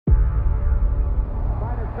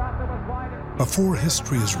Before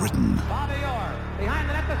history is written,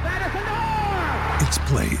 it's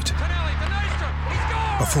played.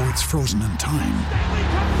 Before it's frozen in time,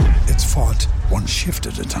 it's fought one shift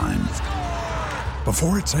at a time.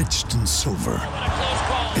 Before it's etched in silver,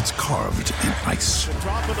 it's carved in ice.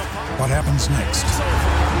 What happens next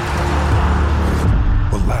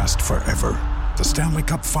will last forever. The Stanley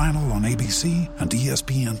Cup Final on ABC and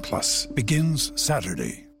ESPN Plus begins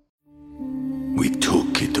Saturday. We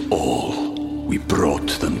took it all. We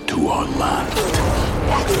brought them to our land.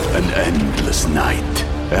 An endless night,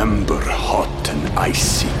 ember hot and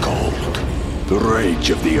icy cold. The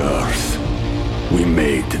rage of the earth. We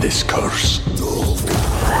made this curse.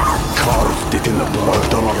 Carved it in the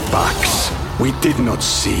blood on our backs. We did not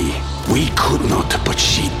see. We could not, but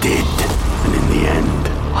she did. And in the end...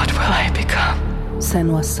 What will I become?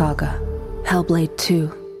 Senua's Saga. Hellblade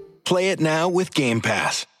 2. Play it now with Game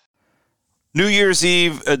Pass. New Year's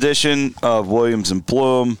Eve edition of Williams and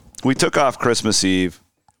Blum. We took off Christmas Eve.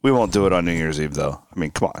 We won't do it on New Year's Eve, though. I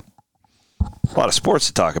mean, come on. A lot of sports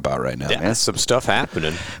to talk about right now, man. Some stuff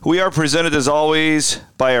happening. We are presented, as always,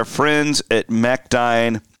 by our friends at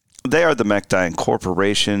Mechdyne. They are the Mechdyne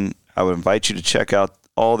Corporation. I would invite you to check out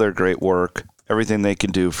all their great work, everything they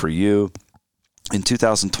can do for you in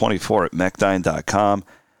 2024 at mechdyne.com.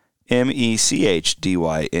 MECHDYNE.com,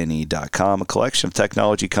 a collection of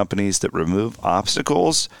technology companies that remove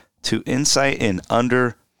obstacles to insight and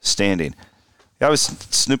understanding. I was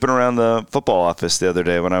snooping around the football office the other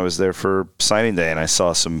day when I was there for signing day, and I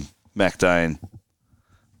saw some Mechdyne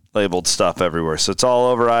labeled stuff everywhere. So it's all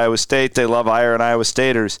over Iowa State. They love hiring Iowa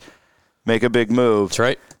Staters. Make a big move. That's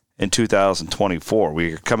right. In 2024.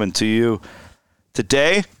 We are coming to you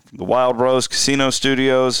today from the Wild Rose Casino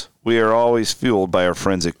Studios. We are always fueled by our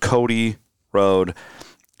friends at Cody Road.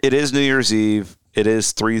 It is New Year's Eve. It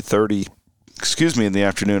is 3:30, in the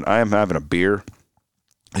afternoon. I am having a beer.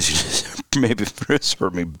 As you just maybe Chris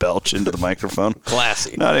heard me belch into the microphone.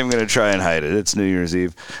 Classy. Not even going to try and hide it. It's New Year's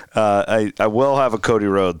Eve. I will have a Cody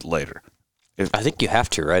Road later. I think you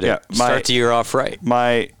have to, right? Yeah. Start the year off right.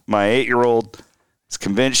 My 8-year-old is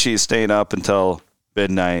convinced she's staying up until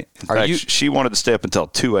midnight. In fact, she wanted to stay up until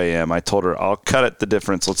 2 a.m. I told her, I'll cut it the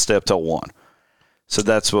difference. Let's stay up till 1. So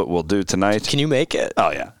that's what we'll do tonight. Can you make it?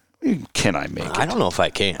 Oh, yeah. Can I make it? I don't know if I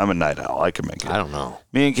can. I'm a night owl. I can make it. I don't know.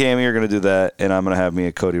 Me and Cammie are going to do that, and I'm going to have me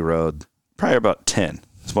at Cody Road probably about 10.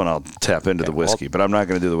 That's when I'll tap into the whiskey. But I'm not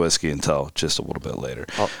going to do the whiskey until just a little bit later.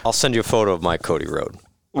 I'll send you a photo of my Cody Road.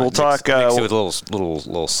 We'll talk. Mix it with a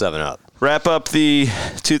little 7-Up. Wrap up the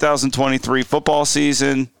 2023 football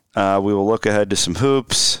season. We will look ahead to some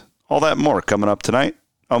hoops. All that and more coming up tonight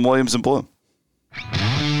on Williams and Blum.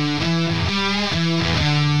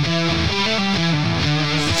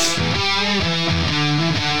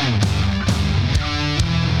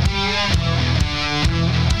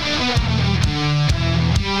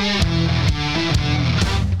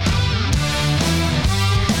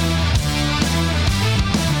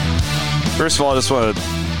 First of all, I just want to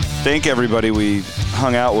thank everybody we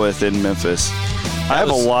hung out with in Memphis. I have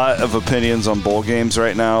a lot of opinions on bowl games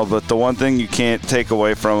right now, but the one thing you can't take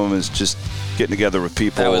away from them is just getting together with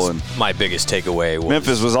people. That was my biggest takeaway.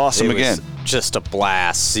 Memphis was awesome again. Just a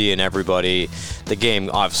blast seeing everybody. The game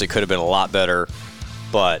obviously could have been a lot better,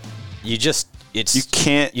 but you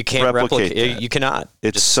can't replicate that. You cannot.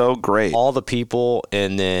 It's just so great. All the people,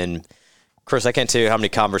 and then Chris, I can't tell you how many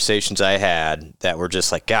conversations I had that were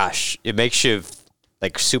just like, gosh, it makes you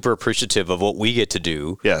like super appreciative of what we get to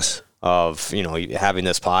do. Yes. Of, having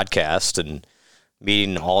this podcast and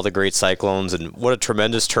meeting all the great Cyclones, and what a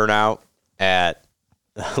tremendous turnout at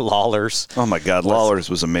Lawler's. Oh my God, Lawler's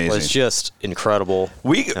was amazing. It was just incredible.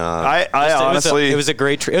 Honestly, it was a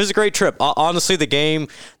great trip. It was a great trip. Honestly, the game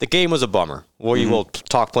was a bummer. We will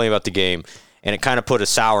talk plenty about the game, and it kind of put a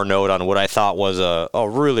sour note on what I thought was a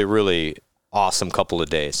really, really awesome couple of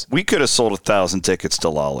days. We could have sold 1,000 tickets to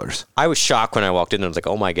Lawler's. I was shocked when I walked in and I was like,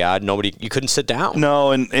 oh my God, you couldn't sit down.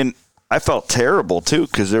 No, and I felt terrible too,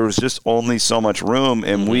 because there was just only so much room,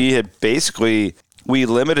 and we had basically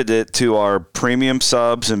limited it to our premium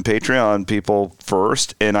subs and Patreon people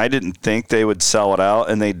first, and I didn't think they would sell it out,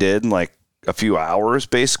 and they did in like a few hours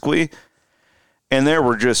basically. And there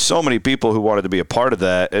were just so many people who wanted to be a part of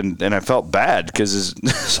that, and I felt bad because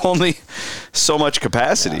there's only so much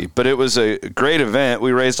capacity. Yeah. But it was a great event.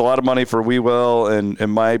 We raised a lot of money for We Will and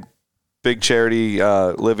my big charity,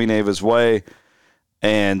 Living Ava's Way,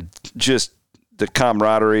 and just the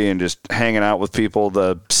camaraderie and just hanging out with people.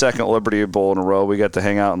 The second Liberty Bowl in a row, we got to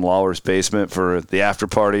hang out in Lawler's basement for the after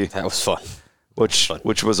party. That was fun.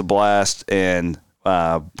 Which was a blast, and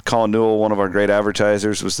Colin Newell, one of our great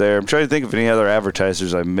advertisers, was there. I'm trying to think of any other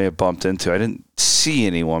advertisers I may have bumped into. I didn't see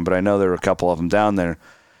anyone, but I know there were a couple of them down there.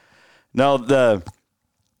 No,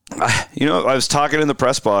 I was talking in the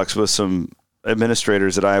press box with some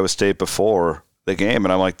administrators at Iowa State before the game,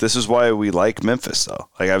 and I'm like, this is why we like Memphis, though.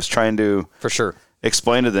 Like, I was trying to for sure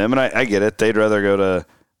explain to them, and I get it. They'd rather go to,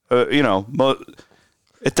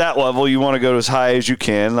 at that level, you want to go to as high as you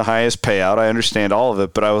can, the highest payout. I understand all of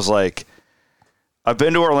it, but I was like, I've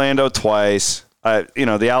been to Orlando twice.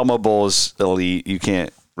 The Alamo Bowl is elite. You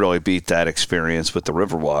can't really beat that experience with the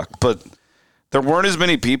Riverwalk, but there weren't as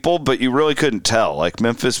many people, but you really couldn't tell. Like,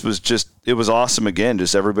 Memphis was it was awesome again,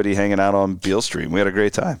 just everybody hanging out on Beale Street. We had a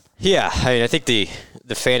great time. Yeah, I think the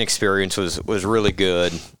fan experience was really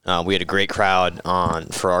good. We had a great crowd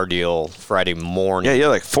for our deal Friday morning. Yeah,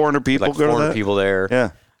 like 400 people. Like 400 people there.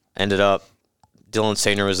 Yeah. Ended up, Dylan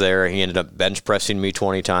Sainer was there. He ended up bench pressing me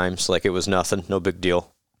 20 times. Like, it was nothing, no big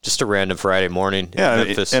deal. Just a random Friday morning. Yeah,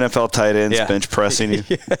 Memphis. NFL tight ends bench pressing you.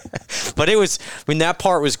 But that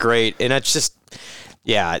part was great. And that's just,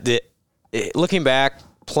 looking back,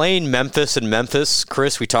 playing Memphis in Memphis,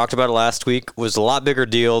 Chris, we talked about it last week, was a lot bigger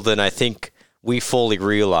deal than I think we fully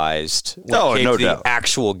realized when it came to the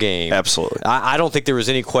actual game. Absolutely. I don't think there was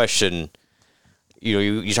any question.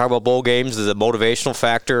 You talk about bowl games, the motivational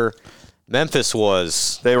factor. Memphis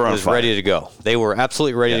was ready to go. They were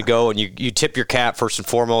absolutely ready to go, and you tip your cap first and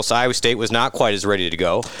foremost. Iowa State was not quite as ready to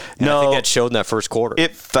go. And I think that showed in that first quarter.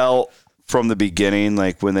 It felt from the beginning,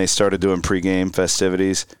 like when they started doing pregame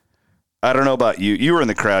festivities. I don't know about you. You were in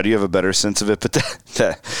the crowd. You have a better sense of it, but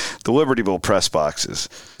the Liberty Bowl press boxes,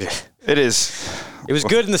 it is. It was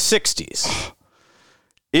good in the 60s.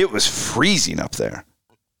 It was freezing up there.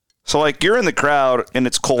 So, like, you're in the crowd, and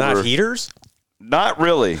it's colder. Not heaters? Not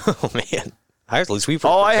really. Oh, man. At least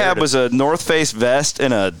all I had was a North Face vest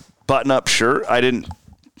and a button-up shirt. I didn't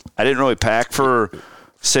really pack for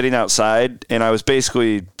sitting outside, and I was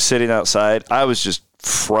basically sitting outside. I was just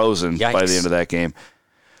frozen by the end of that game.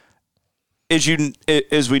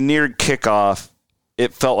 As we neared kickoff,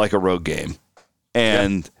 it felt like a road game,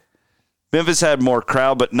 and Memphis had more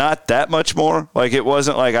crowd, but not that much more. Like, it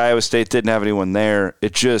wasn't like Iowa State didn't have anyone there.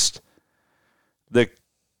 It just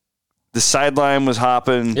the sideline was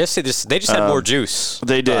hopping. Yes, they just had more juice.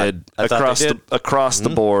 They did across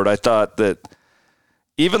the board. I thought that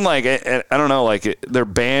even like I don't know, like their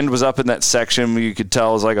band was up in that section. You could tell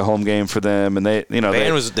it was like a home game for them, and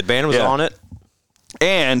the band was on it.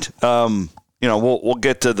 And we'll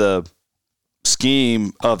get to the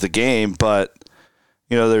scheme of the game, but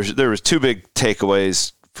there was two big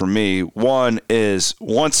takeaways for me. One is,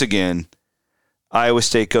 once again, Iowa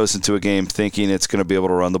State goes into a game thinking it's going to be able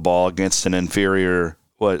to run the ball against an inferior,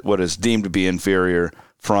 what is deemed to be inferior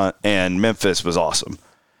front, and Memphis was awesome.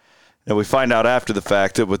 And we find out after the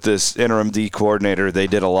fact that with this interim D coordinator, they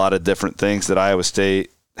did a lot of different things that Iowa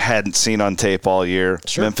State hadn't seen on tape all year.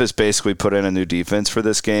 Sure. Memphis basically put in a new defense for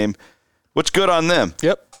this game, which good on them.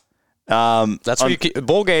 Yep. That's where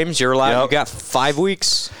bowl games, you're allowed. You got 5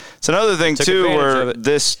 weeks. It's another thing too, where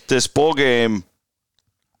this bowl game,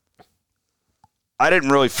 I didn't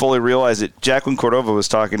really fully realize it. Jacqueline Cordova was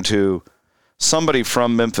talking to somebody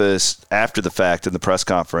from Memphis after the fact in the press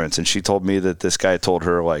conference, and she told me that this guy told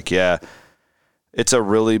her, like, yeah, it's a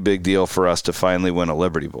really big deal for us to finally win a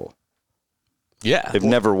Liberty Bowl. Yeah. They've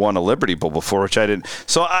never won a Liberty Bowl before, which I didn't.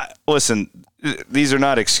 So, listen, these are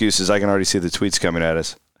not excuses. I can already see the tweets coming at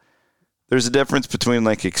us. There's a difference between,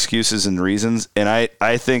 like, excuses and reasons, and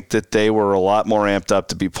I think that they were a lot more amped up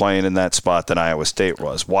to be playing in that spot than Iowa State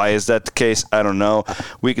was. Why is that the case? I don't know.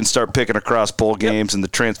 We can start picking across bowl games and the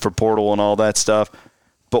transfer portal and all that stuff,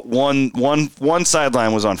 but one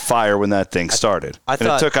sideline was on fire when that thing started, and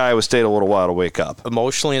it took Iowa State a little while to wake up.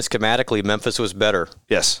 Emotionally and schematically, Memphis was better.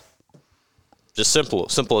 Yes. Just simple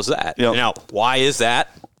as that. Yep. Now, why is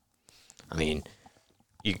that? I mean,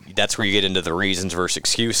 that's where you get into the reasons versus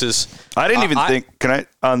excuses. I didn't even think,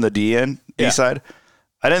 on the D side,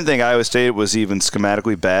 I didn't think Iowa State was even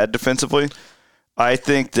schematically bad defensively. I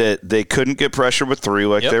think that they couldn't get pressure with three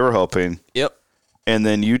like they were hoping. Yep. And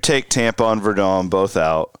then you take Tampa and Verdon both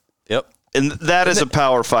out. Yep. And that is a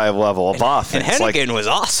Power 5 level of offense. And Hennigan was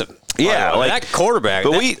awesome. Yeah, that quarterback.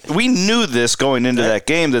 But we knew this going into that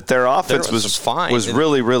game, that their offense was fine. Was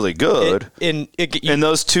really, really good. And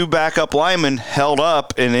those two backup linemen held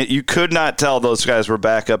up, and you could not tell those guys were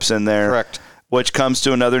backups in there. Correct. Which comes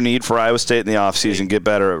to another need for Iowa State in the offseason, get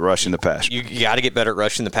better at rushing the passer. You got to get better at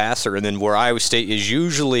rushing the passer. And then where Iowa State is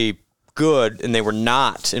usually good, and they were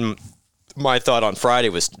not in my thought on Friday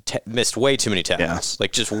was missed way too many tackles.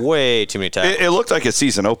 Like, just way too many tackles. It looked like a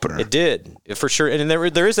season opener. It did, for sure. And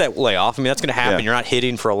there is that layoff. I mean, that's going to happen. Yeah. You're not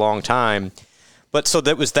hitting for a long time. But so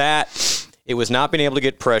that was that. It was not being able to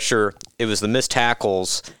get pressure. It was the missed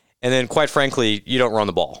tackles. And then, quite frankly, you don't run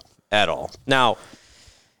the ball at all. Now,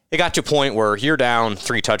 it got to a point where you're down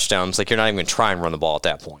 3 touchdowns. Like, you're not even going to try and run the ball at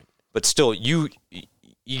that point. But still, you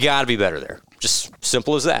got to be better there. Just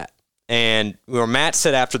simple as that. And where Matt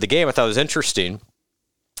said after the game, I thought it was interesting.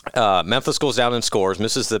 Memphis goes down and scores,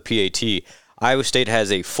 misses the PAT. Iowa State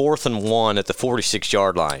has a 4th and 1 at the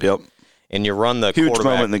 46-yard line. Yep. And you run the huge quarterback.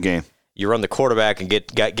 Moment in the game. You run the quarterback and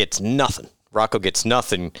gets nothing. Rocco gets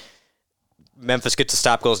nothing. Memphis gets a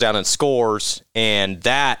stop, goes down and scores. And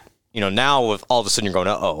that, now with all of a sudden you're going,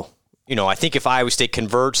 uh-oh. I think if Iowa State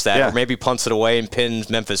converts that or maybe punts it away and pins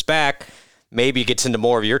Memphis back, maybe gets into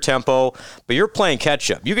more of your tempo. But you're playing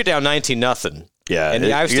catch-up. You get down 19-0. Yeah, and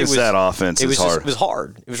the Iowa State that offense is hard. It was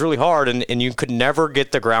hard. It was really hard, and you could never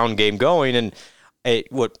get the ground game going. And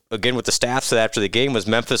what the staff said after the game was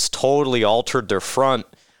Memphis totally altered their front.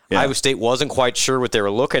 Yeah. Iowa State wasn't quite sure what they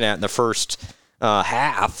were looking at in the first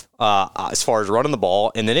half as far as running the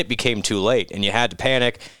ball, and then it became too late, and you had to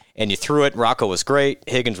panic, and you threw it. Rocco was great.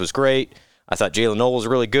 Higgins was great. I thought Jalen Noel was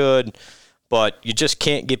really good. But you just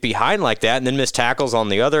can't get behind like that and then miss tackles on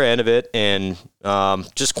the other end of it. And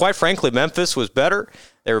just quite frankly, Memphis was better.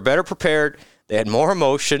 They were better prepared. They had more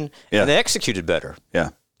emotion, and they executed better. Yeah.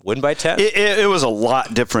 Win by 10. It was a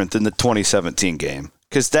lot different than the 2017 game.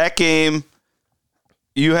 Because that game,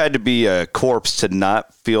 you had to be a corpse to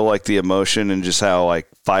not feel like the emotion and just how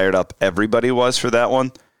fired up everybody was for that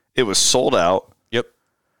one. It was sold out. Yep.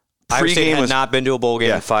 Iowa State had not been to a bowl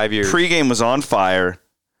game in 5 years. Pre-game was on fire.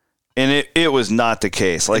 And it was not the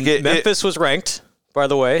case. Memphis was ranked, by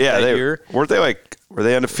the way. Yeah, that year. Were they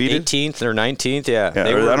undefeated? 18th or 19th, yeah. I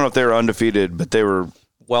don't know if they were undefeated, but they were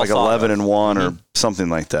 11 and 1 or something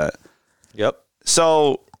like that. Yep.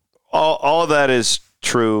 So all of that is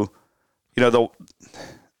true. The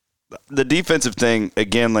defensive thing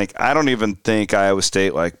again. I don't even think Iowa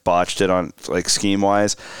State botched it on scheme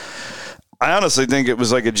wise. I honestly think it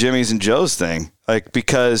was a Jimmy's and Joe's thing,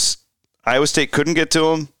 because Iowa State couldn't get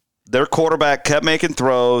to them. Their quarterback kept making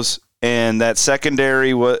throws, and that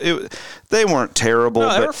secondary they weren't terrible,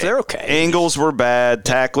 but they're okay. Angles were bad,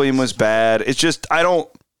 tackling was bad. It's just I don't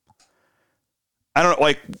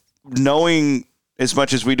knowing as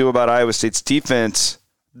much as we do about Iowa State's defense.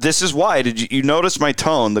 This is why. Did you notice my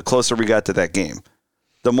tone the closer we got to that game?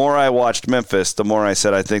 The more I watched Memphis, the more I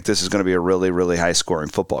said I think this is going to be a really, really high scoring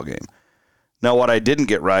football game. Now, what I didn't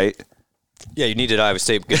get right. Yeah, you needed Iowa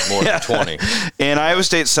State to get more than 20. And Iowa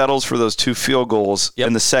State settles for those 2 field goals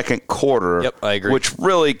in the second quarter. Yep, I agree. Which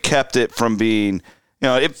really kept it from being,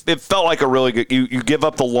 it felt like a really good, you give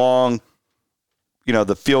up the long,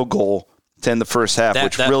 the field goal to end the first half,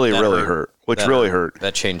 which really hurt.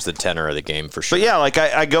 That changed the tenor of the game for sure. But yeah,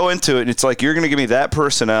 I go into it and it's you're going to give me that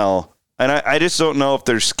personnel. And I just don't know if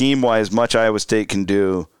there's scheme-wise much Iowa State can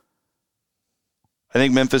do. I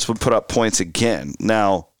think Memphis would put up points again.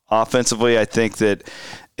 Now, offensively, I think that,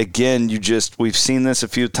 again, we've seen this a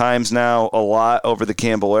few times now, a lot over the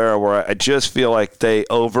Campbell era, where I just feel like they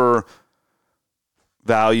overvalue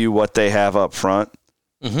what they have up front.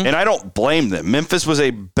 Mm-hmm. And I don't blame them. Memphis was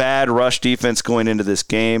a bad rush defense going into this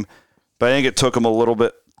game, but I think it took them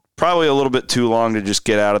probably a little bit too long to just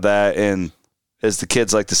get out of that. And as the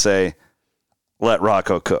kids like to say, let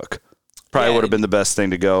Rocco cook. Probably would have been the best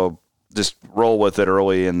thing to go. Just roll with it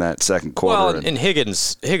early in that second quarter. Well, and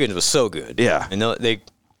Higgins was so good. Yeah. And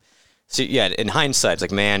in hindsight,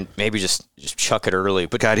 it's man, maybe just chuck it early.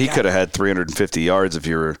 But he could have had 350 yards if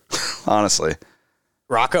you were, honestly.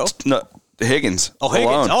 Rocco? No, Higgins. Oh, Higgins.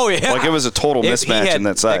 Alone. Oh, yeah. It was a total mismatch in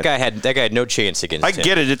that side. That guy had no chance against him. I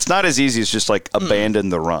get it. It's not as easy as just abandon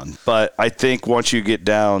the run. But I think once you get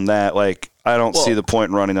down that, I don't see the point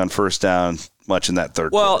in running on first down much in that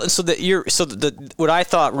third quarter. What I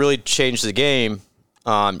thought really changed the game,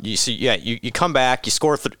 you come back, you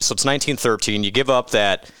score, so it's 19-13, you give up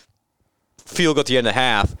that field goal at the end of the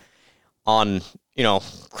half on,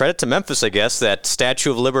 credit to Memphis, I guess, that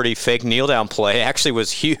Statue of Liberty fake kneel down play actually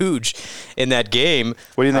was huge in that game.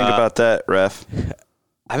 What do you think about that, ref?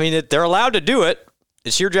 I mean, they're allowed to do it.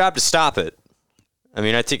 It's your job to stop it. I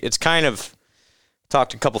mean, I think it's kind of,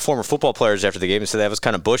 talked to a couple former football players after the game and said that was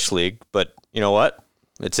kind of Bush League, but you know what?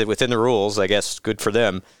 It's within the rules, I guess. Good for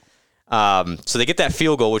them. So they get that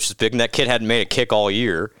field goal, which is big, and that kid hadn't made a kick all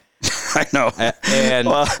year. I know. And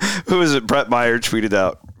who was it? Brett Meyer tweeted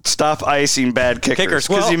out, "Stop icing bad kickers,"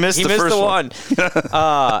 because he missed the first one.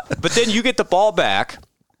 But then you get the ball back,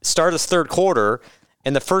 start of the third quarter,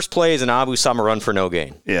 and the first play is an Abu Sama run for no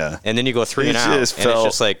gain. Yeah. And then you go 3 and out, and it's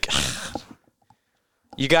just like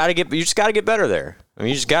you just got to get better there. I mean,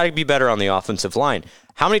 you just got to be better on the offensive line.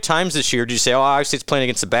 How many times this year did you say, "Oh, obviously it's playing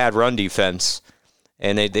against a bad run defense,"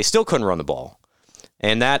 and they still couldn't run the ball?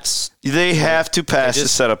 And they have to pass to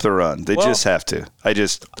set up the run. They just have to.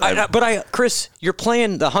 Chris, you're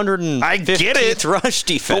playing the 150th rush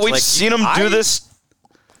defense. But we've seen them do this.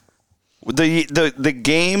 The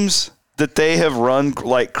games that they have run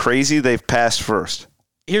like crazy, they've passed first.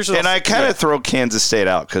 I kind of throw Kansas State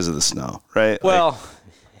out because of the snow, right? Well,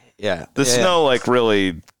 yeah, the snow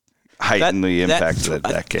really heightened the impact of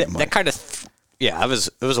that game. That kind of, it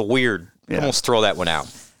was a weird. Almost throw that one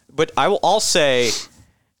out. But I'll say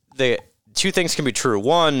the two things can be true.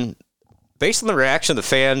 One, based on the reaction of the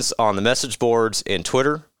fans on the message boards and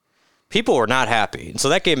Twitter, people were not happy. And so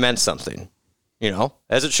that game meant something,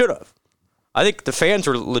 as it should have. I think the fans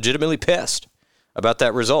were legitimately pissed about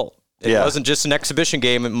that result. It wasn't just an exhibition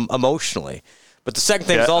game emotionally. But the second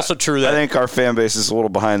thing is also true that I think our fan base is a little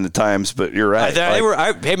behind the times, but you're right. They were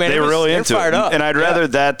really into it, and I'd rather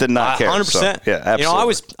that than not care. 100%. So, yeah,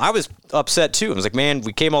 absolutely. I was upset too. I was like, man,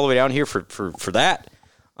 we came all the way down here for that.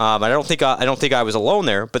 I don't think I was alone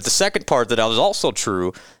there. But the second part that was also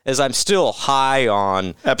true is I'm still high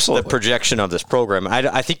on the projection of this program. I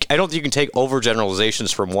don't think you can take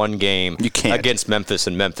overgeneralizations from one game against Memphis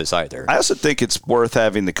and Memphis either. I also think it's worth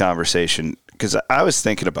having the conversation because I was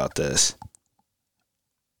thinking about this.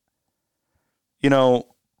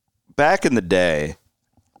 Back in the day,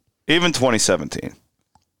 even 2017,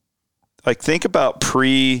 think about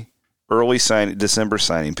early December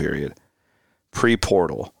signing period,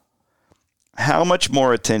 pre-portal. How much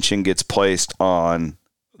more attention gets placed on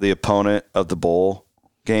the opponent of the bowl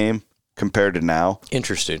game compared to now?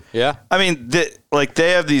 Interesting. Yeah. I mean, they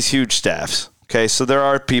have these huge staffs. Okay, so there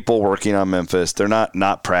are people working on Memphis. They're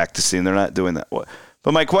not practicing. They're not doing that.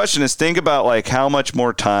 But my question is, think about how much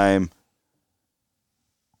more time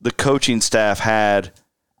the coaching staff had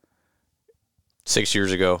 6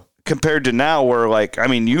 years ago compared to now where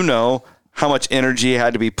how much energy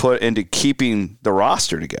had to be put into keeping the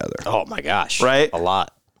roster together. Oh my gosh. Right? A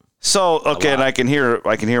lot. So, okay, and I can hear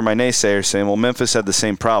my naysayers saying, well, Memphis had the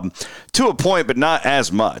same problem to a point, but not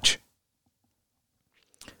as much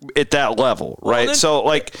at that level, right?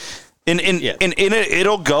 Well, then,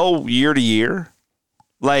 it'll go year to year,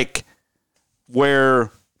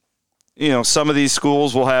 where some of these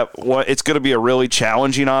schools will have it's going to be a really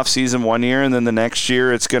challenging offseason one year, and then the next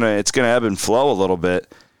year it's going to ebb and flow a little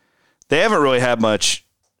bit. They haven't really had much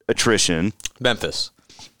attrition. Memphis.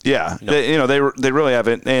 Yeah. No. They really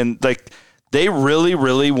haven't. And they really,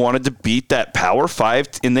 really wanted to beat that Power 5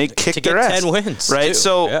 and they kicked their ass. 10 wins. Right. Too.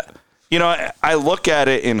 So, I look at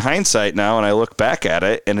it in hindsight now and I look back at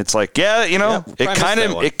it and it's it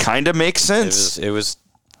kind of makes sense. It was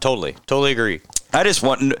totally agree. I just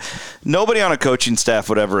want nobody on a coaching staff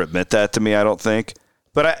would ever admit that to me, I don't think.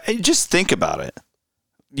 But I just think about it.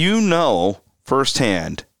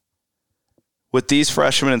 Firsthand with these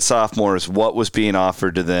freshmen and sophomores what was being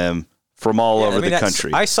offered to them from all over the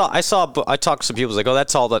country. I talked to some people like, "Oh,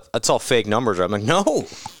 that's all fake numbers." I'm like, "No,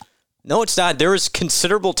 it's not. There was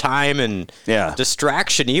considerable time and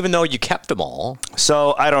distraction, even though you kept them all."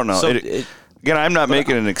 So I don't know. Again, I'm not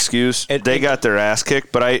making an excuse. They got their ass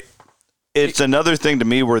kicked, but it's another thing to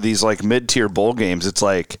me where these mid-tier bowl games,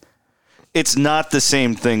 it's not the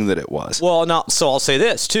same thing that it was. Well, so I'll say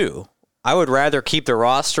this too. I would rather keep the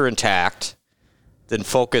roster intact than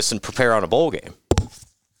focus and prepare on a bowl game.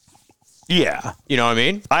 Yeah. You know what I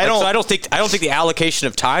mean? I don't think the allocation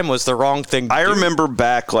of time was the wrong thing to do. Remember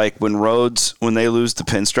back when when they lose the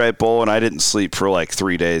Pinstripe Bowl and I didn't sleep for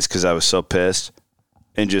 3 days because I was so pissed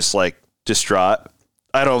and just distraught.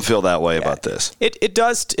 I don't feel that way about this. It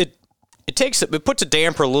does. It puts a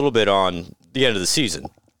damper a little bit on the end of the season.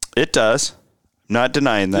 It does. Not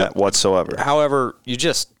denying that whatsoever. However, you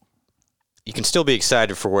can still be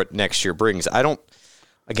excited for what next year brings.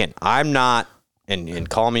 I'm not, and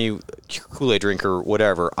call me Kool-Aid drinker,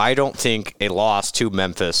 whatever. I don't think a loss to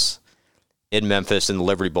Memphis in the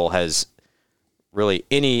Liberty Bowl has really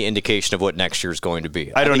any indication of what next year is going to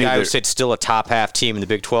be. I think Iowa State's still a top half team in the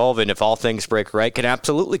Big 12, and if all things break right, can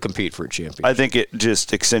absolutely compete for a championship. I think it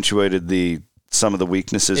just accentuated some of the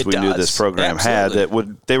weaknesses knew this program had they were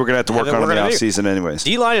going to have to work on in the offseason anyways.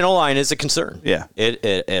 D-line and O-line is a concern. Yeah. It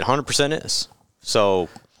 100% is. So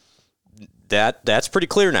that's pretty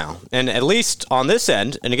clear now. And at least on this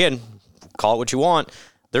end, and again, call it what you want,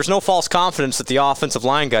 there's no false confidence that the offensive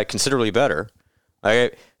line got considerably better.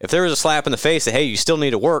 If there was a slap in the face that, hey, you still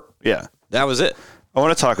need to work, that was it. I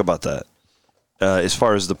want to talk about that. as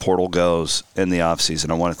far as the portal goes in the offseason.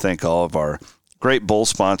 I want to thank all of our great bowl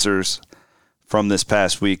sponsors from this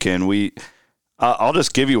past weekend. I'll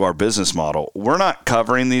just give you our business model. We're not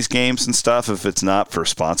covering these games and stuff if it's not for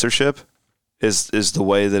sponsorship, is the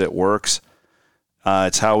way that it works.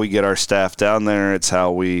 It's how we get our staff down there. It's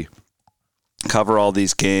how we cover all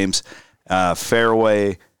these games.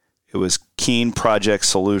 Fairway, it was Keen Project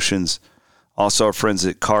Solutions. Also our friends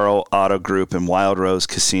at Carl Auto Group and Wild Rose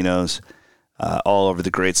Casinos all over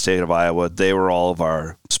the great state of Iowa. They were all of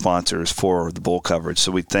our sponsors for the bowl coverage.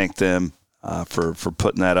 So we thank them for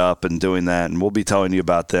putting that up and doing that. And we'll be telling you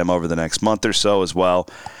about them over the next month or so as well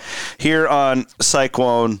here on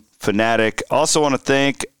Cyclone Fanatic. Also want to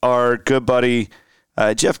thank our good buddy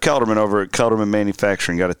Jeff Kelderman over at Kelderman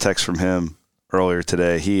Manufacturing. Got a text from him earlier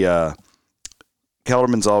today.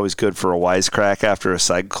 Kelderman's always good for a wisecrack after a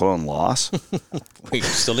Cyclone loss. We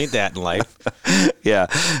still need that in life. Yeah.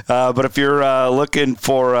 But if you're looking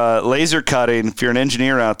for laser cutting, if you're an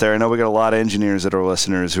engineer out there, I know we got a lot of engineers that are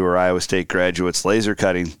listeners who are Iowa State graduates. Laser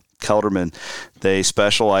cutting, Kelderman, they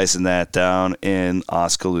specialize in that down in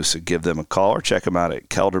Oskaloosa. Give them a call or check them out at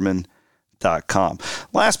kelderman.com.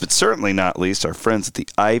 Last but certainly not least, our friends at the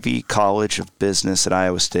Ivy College of Business at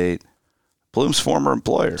Iowa State. Blum's former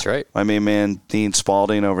employer. That's right. My main man, Dean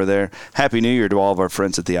Spalding over there. Happy New Year to all of our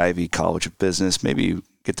friends at the Ivy College of Business. Maybe you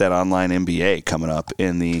get that online MBA coming up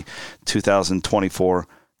in the 2024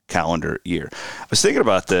 calendar year. I was thinking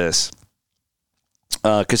about this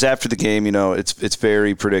because after the game, it's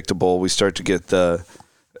very predictable. We start to get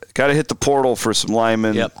got to hit the portal for some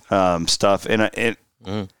lineman stuff. And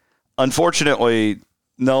unfortunately,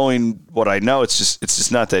 knowing what I know, it's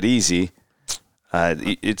just not that easy.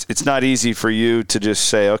 It's not easy for you to just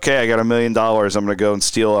say, okay, I got $1 million. I'm going to go and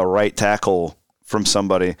steal a right tackle from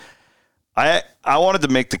somebody. I wanted to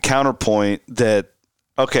make the counterpoint that,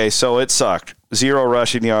 okay, so it sucked. 0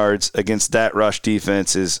 rushing yards against that rush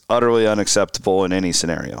defense is utterly unacceptable in any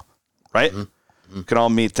scenario, right? Mm-hmm. Can all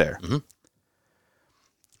meet there. Mm-hmm.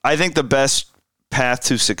 I think the best path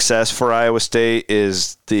to success for Iowa State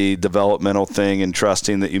is the developmental thing and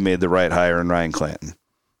trusting that you made the right hire in Ryan Clanton.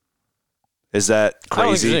 Is that crazy? I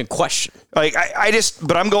don't think there's any question.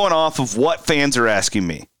 But I'm going off of what fans are asking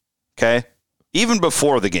me, okay? Even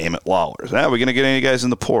before the game at Lawler's. Are we going to get any guys in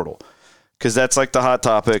the portal? Because that's like the hot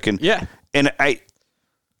topic. And I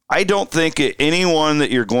don't think anyone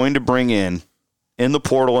that you're going to bring in the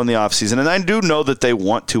portal in the offseason, and I do know that they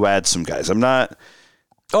want to add some guys. I'm not...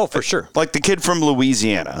 Oh, for sure. Like the kid from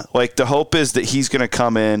Louisiana. Like the hope is that he's going to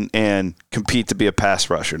come in and compete to be a pass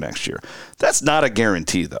rusher next year. That's not a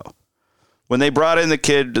guarantee, though. When they brought in the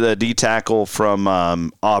kid, the D tackle from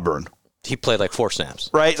Auburn, he played like 4 snaps,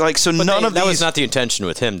 right? Like so, but none of that these, was not the intention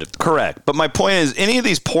with him. Correct. But my point is, any of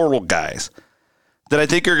these portal guys that I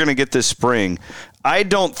think are going to get this spring, I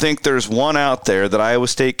don't think there's one out there that Iowa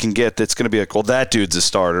State can get that's going to be like, well, that dude's a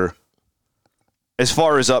starter. As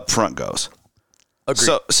far as up front goes,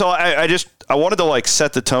 agreed. So I wanted to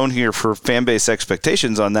set the tone here for fan base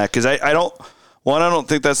expectations on that because I don't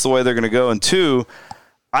think that's the way they're going to go, and 2.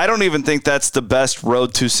 I don't even think that's the best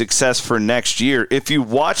road to success for next year. If you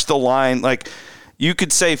watch the line, you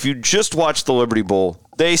could say if you just watch the Liberty Bowl,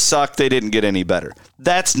 they sucked, they didn't get any better.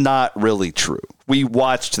 That's not really true. We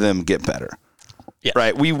watched them get better. Yes.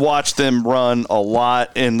 Right? We watched them run a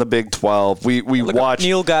lot in the Big 12. We watched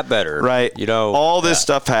Neil got better. Right. All this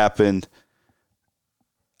stuff happened.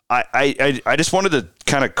 I just wanted to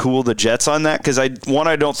kind of cool the jets on that because I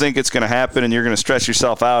don't think it's going to happen and you're going to stress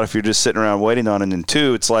yourself out if you're just sitting around waiting on it. And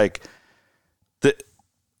 2, it's like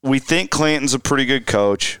we think Clanton's a pretty good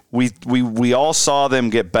coach. We all saw them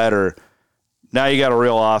get better. Now you got a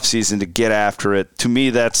real offseason to get after it. To me,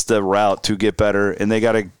 that's the route to get better, and they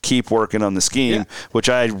got to keep working on the scheme, which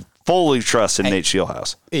I fully trust in Nate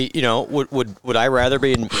Shieldhouse. Would I rather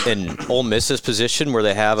be in Ole Miss's position where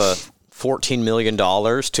they have a $14 million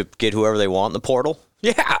to get whoever they want in the portal?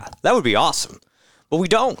 Yeah, that would be awesome. But we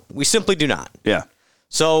don't. We simply do not. Yeah.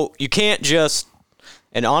 So you can't just,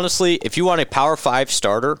 and honestly, if you want a Power 5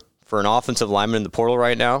 starter for an offensive lineman in the portal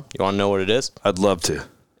right now, you want to know what it is? I'd love to.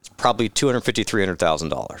 It's probably $250,000,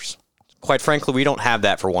 $300,000. Quite frankly, we don't have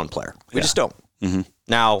that for one player. We just don't. Mm-hmm.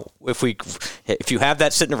 Now, if you have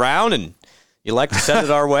that sitting around and you like to send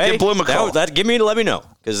it our way, give Blum a call. Let me know,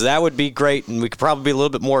 because that would be great, and we could probably be a little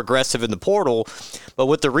bit more aggressive in the portal. But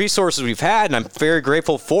with the resources we've had, and I'm very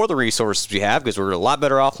grateful for the resources we have, because we're a lot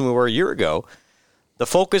better off than we were a year ago, the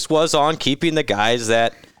focus was on keeping the guys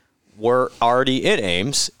that were already in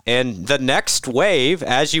Ames. And the next wave,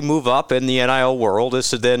 as you move up in the NIL world, is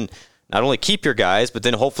to then not only keep your guys, but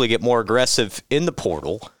then hopefully get more aggressive in the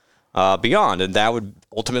portal beyond. And that would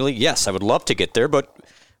ultimately, yes, I would love to get there, but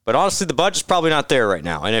honestly, the budget's probably not there right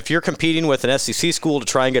now. And if you're competing with an SEC school to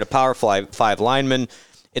try and get a Power 5 lineman,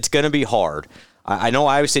 it's going to be hard. I know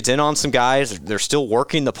Iowa State's in on some guys. They're still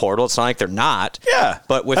working the portal. It's not like they're not. Yeah.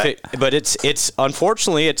 But it's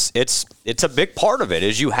unfortunately it's a big part of it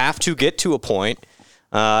is you have to get to a point,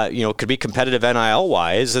 could be competitive NIL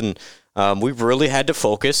wise, and we've really had to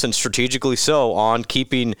focus, and strategically so, on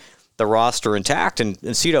keeping the roster intact.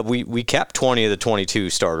 And C-Dub, we kept 20 of the 22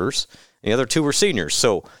 starters. The other 2 were seniors.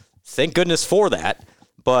 So thank goodness for that.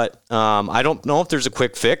 But I don't know if there's a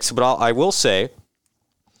quick fix, but I will say,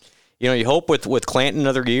 you hope with Clanton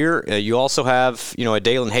another year. You also have, a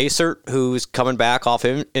Dalen Haysert who's coming back off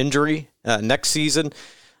injury next season.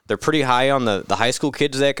 They're pretty high on the high school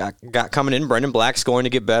kids that got coming in. Brendan Black's going to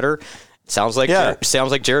get better. Sounds like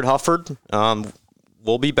Jared Hufford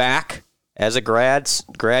will be back as a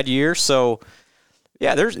grad year. So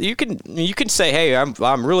yeah, you can say, hey,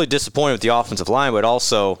 I'm really disappointed with the offensive line, but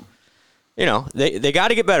also, they got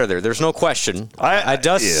to get better there. There's no question. It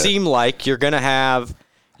does seem like you're gonna have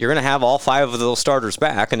all 5 of those starters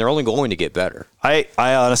back, and they're only going to get better. I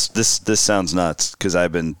honestly, this sounds nuts because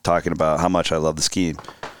I've been talking about how much I love the scheme,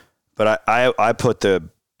 but I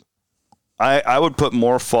would put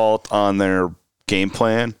more fault on their game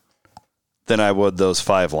plan than I would those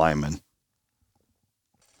 5 linemen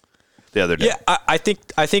the other day. Yeah, I think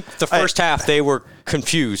the first half they were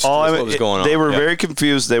confused with what was going on. They were very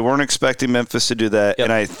confused. They weren't expecting Memphis to do that,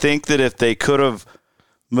 and I think that if they could have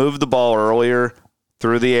moved the ball earlier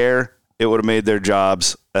through the air, it would have made their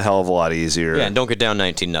jobs a hell of a lot easier. Yeah, and don't get down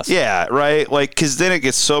 19-0. Yeah, right? Because then it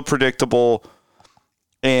gets so predictable,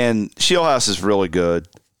 and Shieldhouse is really good,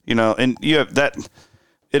 and you have that.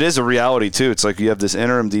 It is a reality, too. It's like you have this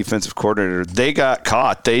interim defensive coordinator. They got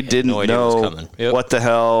caught. They didn't know what the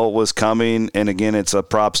hell was coming, and again, it's a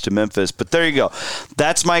props to Memphis. But there you go.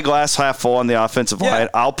 That's my glass half full on the offensive line.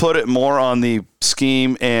 I'll put it more on the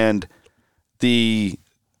scheme and I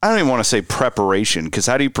don't even want to say preparation, because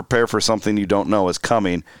how do you prepare for something you don't know is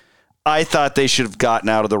coming? I thought they should have gotten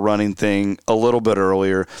out of the running thing a little bit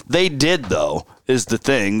earlier. They did, though, is the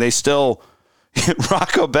thing. They still –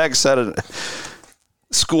 Rocco Beck set a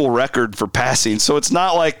school record for passing, so it's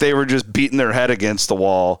not like they were just beating their head against the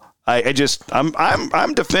wall.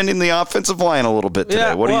 I'm defending the offensive line a little bit today.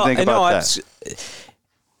 Yeah, what do you think about that?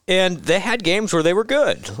 And they had games where they were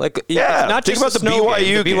good. Not think just about the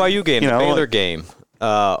BYU game, the Baylor game.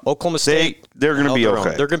 Oklahoma State, they're going to be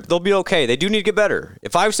okay. They'll be okay. They do need to get better.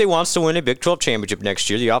 If Iowa State wants to win a Big 12 championship next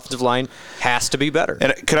year, the offensive line has to be better.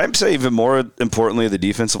 And can I say even more importantly, the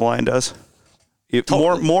defensive line does?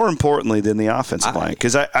 More importantly than the offensive line.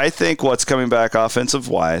 Because I think what's coming back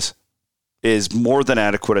offensive-wise is more than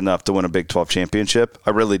adequate enough to win a Big 12 championship. I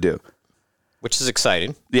really do. Which is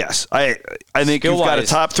exciting. Yes. I think you've got a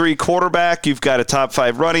top 3 quarterback. You've got a top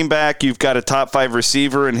 5 running back. You've got a top 5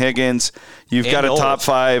 receiver in Higgins. You've got a top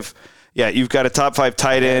 5. Yeah, you've got a top 5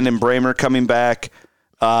 tight end in Bramer coming back.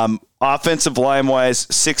 Offensive line-wise,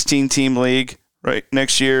 16-team league right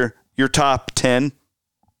next year. You're top 10.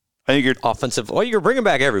 I think you're offensive. Well, you're bringing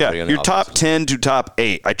back everybody. Yeah, you're top 10 to top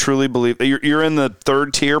 8. I truly believe you're in the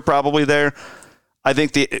 3rd tier probably there. I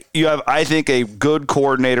think you have a good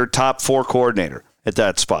coordinator, top 4 coordinator at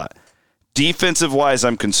that spot. Defensive wise,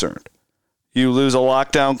 I'm concerned. You lose a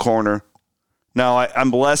lockdown corner. Now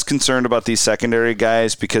I'm less concerned about these secondary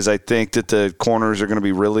guys because I think that the corners are going to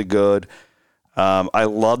be really good. I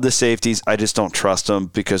love the safeties. I just don't trust them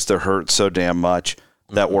because they're hurt so damn much.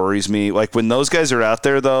 That worries me. Like when those guys are out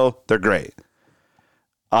there, though, they're great.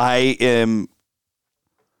 I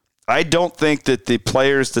don't think that the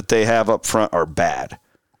players that they have up front are bad.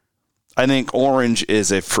 I think Orange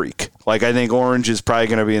is a freak. Like, I think Orange is probably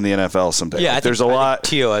going to be in the NFL someday. Yeah, there's a lot.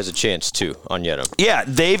 Tio has a chance, too, on Yedem. Yeah,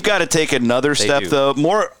 they've got to take another step, though.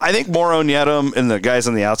 I think more on Yedem and the guys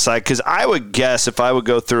on the outside, because I would guess if I would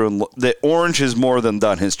go through and look, that Orange has more than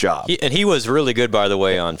done his job. He was really good, by the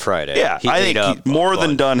way, on Friday. Yeah, I think he's more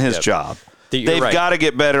than done his job. They've got to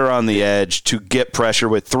get better on the edge to get pressure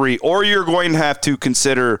with 3, or you're going to have to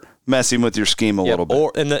consider messing with your scheme a little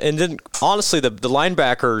bit. And then, honestly, the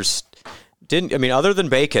linebackers didn't. I mean, other than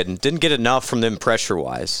Bacon, didn't get enough from them pressure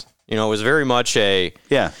wise. It was very much a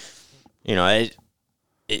You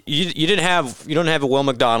don't have a Will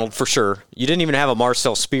McDonald for sure. You didn't even have a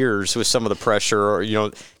Marcel Spears with some of the pressure,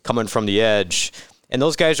 or coming from the edge. And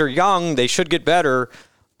those guys are young; they should get better.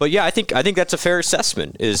 But yeah, I think that's a fair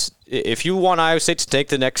assessment. Is if you want Iowa State to take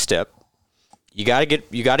the next step, you got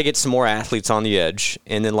to get some more athletes on the edge,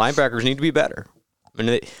 and then linebackers need to be better. I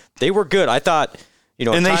mean, they were good. I thought.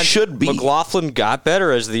 And they should be. McLaughlin got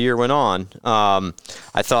better as the year went on.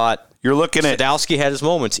 I thought, You're looking at Sadowski had his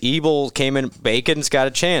moments. Ebel came in. Bacon's got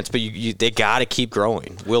a chance, but they got to keep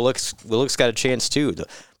growing. Willick's got a chance too.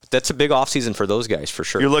 That's a big offseason for those guys for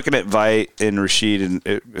sure. You're looking at Veit and Rashid, and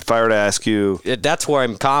if I were to ask you, that's where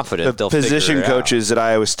I'm confident the they'll position figure it coaches at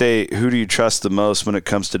Iowa State, who do you trust the most when it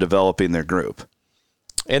comes to developing their group?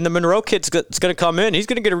 And the Monroe kid's going to come in. He's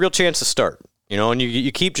going to get a real chance to start. And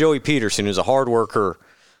you keep Joey Peterson, who's a hard worker.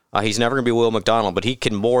 He's never going to be Will McDonald, but he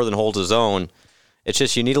can more than hold his own. It's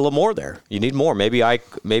just you need a little more there. You need more. Maybe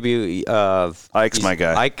Ike's my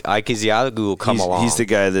guy. Ike Ezeagu will come along. He's the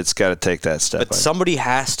guy that's got to take that step. But somebody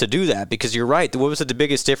has to do that because you're right. What was the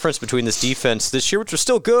biggest difference between this defense this year, which was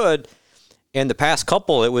still good, and the past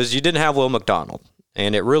couple? It was you didn't have Will McDonald.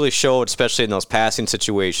 And it really showed, especially in those passing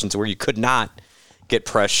situations where you could not get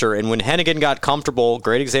pressure. And when Hennigan got comfortable,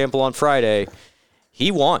 great example on Friday,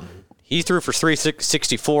 he won. He threw for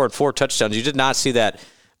 364 and 4 touchdowns. You did not see that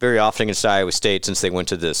very often against Iowa State since they went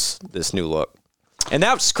to this new look. And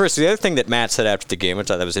that was, Chris, the other thing that Matt said after the game, which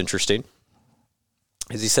I thought was interesting,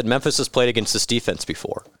 is he said Memphis has played against this defense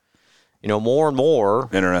before. More and more.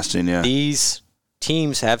 Interesting, yeah. These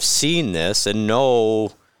teams have seen this and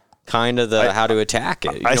know kind of how to attack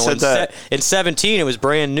it. I said that. In 17, it was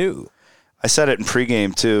brand new. I said it in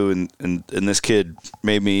pregame, too, and this kid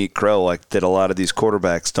made me eat crow, that a lot of these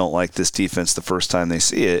quarterbacks don't like this defense the first time they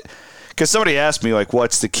see it. Because somebody asked me,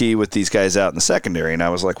 what's the key with these guys out in the secondary? And I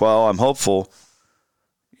was like, well, I'm hopeful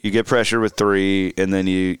you get pressure with 3, and then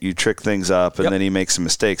you trick things up, and then he makes some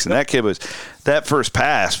mistakes. And that first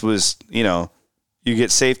pass was, you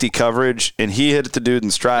get safety coverage, and he hit the dude in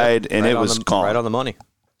stride, and it was gone. Right on the money,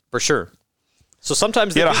 for sure. So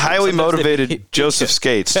sometimes you had a highly motivated Joseph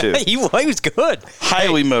Skates, too. He was good.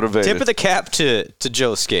 Highly motivated. Tip of the cap to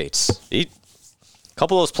Joe Skates. A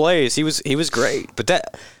couple of those plays, he was great. But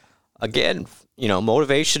that... Again,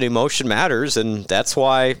 motivation, emotion matters, and that's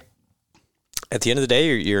why at the end of the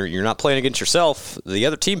day, you're not playing against yourself. The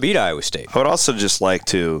other team beat Iowa State. I would also just like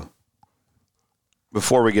to,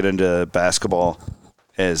 before we get into basketball,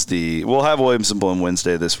 we'll have Williams and Blum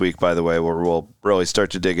Wednesday this week, by the way, where we'll really start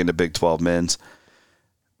to dig into Big 12 men's.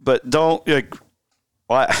 But don't the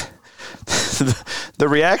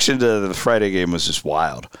reaction to the Friday game was just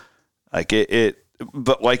wild.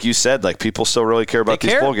 But like you said, people still really care about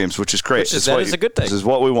these bowl games, which is great. That is a good thing. This is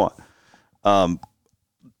what we want.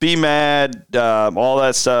 Be mad, all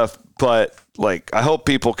that stuff. But I hope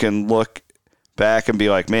people can look back and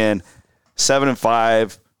be like, man,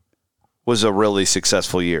 7-5 was a really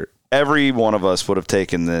successful year. Every one of us would have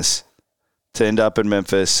taken this to end up in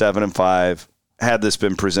Memphis 7-5 had this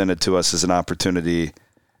been presented to us as an opportunity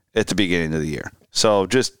at the beginning of the year. So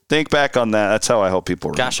just think back on that. That's how I hope people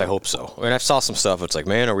remember. Gosh, I hope so. I saw some stuff. It's like,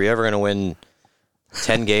 man, are we ever going to win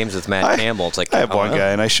 10 games with Matt Campbell? It's like I have one guy,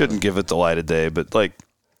 and I shouldn't give it the light of day, but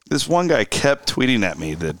this one guy kept tweeting at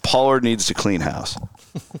me that Pollard needs to clean house.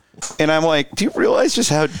 And I'm like, do you realize just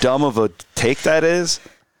how dumb of a take that is?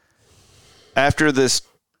 After this,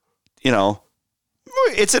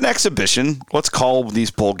 it's an exhibition. Let's call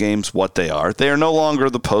these bowl games what they are. They are no longer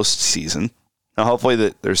the postseason. Now,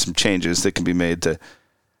 hopefully there's some changes that can be made to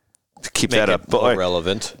keep that up. But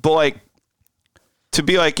relevant. But to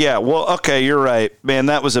be yeah, well, okay, you're right. Man,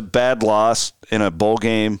 that was a bad loss in a bowl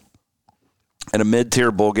game, in a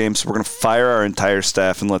mid-tier bowl game, so we're going to fire our entire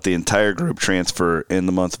staff and let the entire group transfer in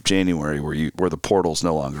the month of January where the portal's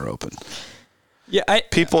no longer open. Yeah,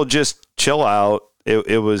 people just chill out.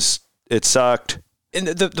 It sucked. And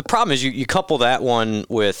the problem is you couple that one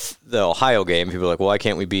with the Ohio game. People are like, well, why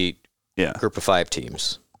can't we beat group of 5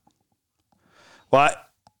 teams? Well,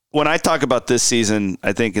 when I talk about this season,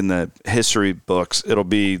 I think in the history books, it'll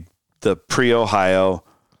be the pre-Ohio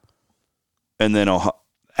and then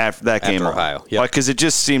after that game. Ohio. Yep. Because it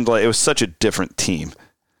just seemed like it was such a different team.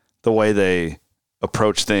 The way they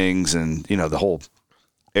approach things and, the whole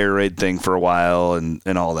air raid thing for a while and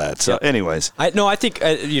all that. So anyways. I think,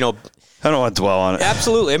 I don't want to dwell on it.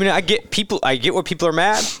 Absolutely. I mean, I get where people are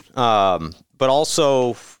mad, but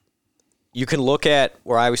also you can look at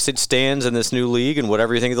where Iowa State stands in this new league and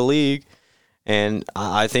whatever you think of the league, and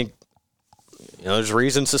I think there's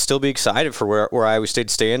reasons to still be excited for where Iowa State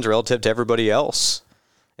stands relative to everybody else,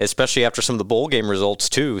 especially after some of the bowl game results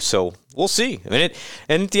too. So we'll see. I mean,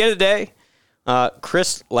 and at the end of the day,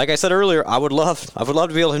 Chris, like I said earlier, I would love to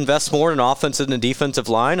be able to invest more in an offensive and a defensive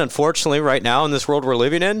line. Unfortunately, right now in this world we're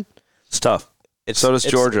living in, it's tough. So does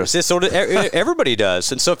Georgia. So everybody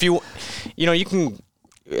does. And so if you can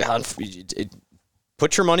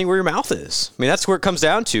put your money where your mouth is. I mean, that's where it comes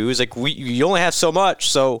down to. Is you only have so much.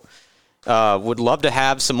 So would love to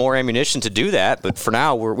have some more ammunition to do that. But for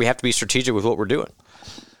now, we have to be strategic with what we're doing.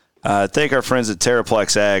 Thank our friends at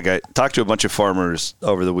Terraplex Ag. I talked to a bunch of farmers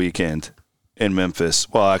over the weekend in Memphis.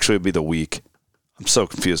 Well, actually, it'd be the week. I'm so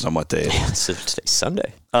confused on what day it is. Today's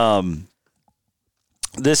Sunday.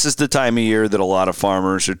 This is the time of year that a lot of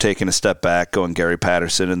farmers are taking a step back, going Gary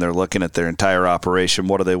Patterson, and they're looking at their entire operation.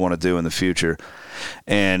 What do they want to do in the future?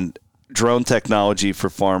 And drone technology for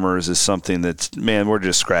farmers is something that's, man, we're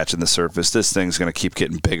just scratching the surface. This thing's going to keep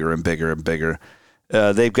getting bigger and bigger and bigger.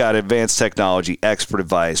 They've got advanced technology, expert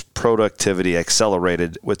advice, productivity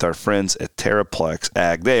accelerated with our friends at Terraplex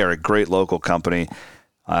Ag. They are a great local company,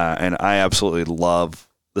 and I absolutely love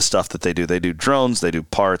the stuff that they do. They do drones, they do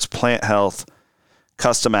parts, plant health,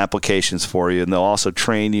 custom applications for you, and they'll also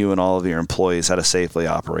train you and all of your employees how to safely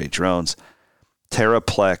operate drones.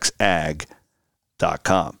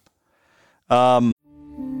 TerraplexAg.com.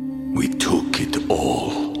 We took it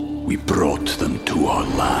all. We brought them to our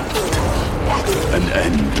land. An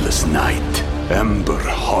endless night, ember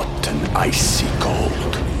hot and icy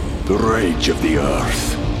cold. The rage of the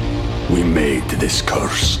earth. We made this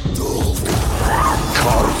curse.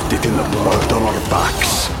 Carved it in the blood on our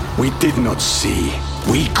backs. We did not see.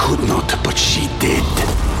 We could not, but she did.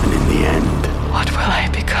 And in the end... What will I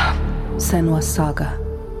become? Senua's Saga.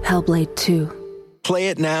 Hellblade 2. Play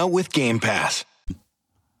it now with Game Pass.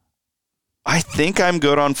 I think I'm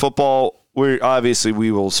good on football. We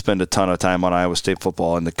will spend a ton of time on Iowa State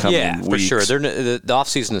football in the coming weeks. Yeah, for sure. The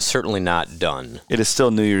offseason is certainly not done. It is still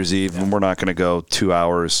New Year's Eve, and we're not going to go 2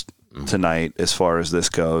 hours tonight as far as this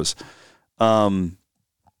goes.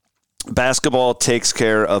 Basketball takes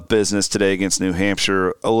care of business today against New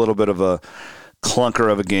Hampshire. A little bit of a clunker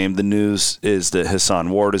of a game. The news is that Hassan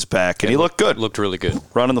Ward is back, and he looked good. Looked really good.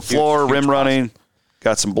 Running the floor, rim running,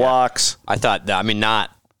 got some blocks. I thought,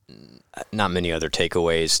 not many other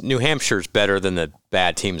takeaways. New Hampshire's better than the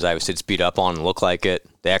bad teams Iowa State's beat up on and look like it.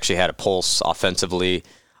 They actually had a pulse offensively.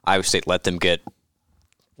 Iowa State let them get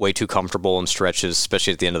way too comfortable in stretches,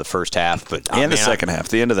 especially at the end of the first half. But the second half,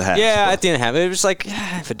 the end of the half. Yeah, at the end of the half, it was like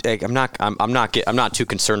I'm not too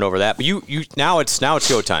concerned over that. But now it's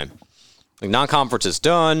go time. Like, non-conference is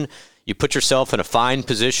done. You put yourself in a fine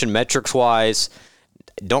position metrics wise.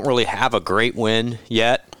 Don't really have a great win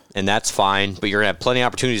yet, and that's fine. But you're gonna have plenty of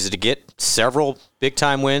opportunities to get several big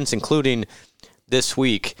time wins, including this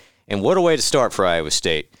week. And what a way to start for Iowa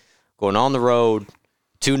State, going on the road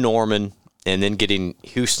to Norman, and then getting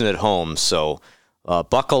Houston at home. So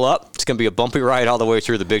buckle up. It's going to be a bumpy ride all the way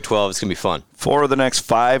through the Big 12. It's going to be fun. 4 of the next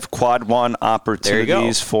 5 quad one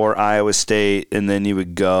opportunities for Iowa State, and then you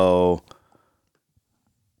would go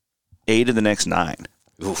 8 of the next 9.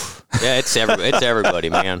 Oof. Yeah, it's everybody,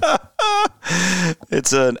 man.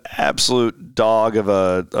 It's an absolute dog of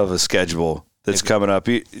a schedule that's coming up.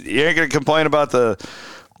 You ain't going to complain about the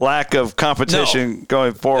lack of competition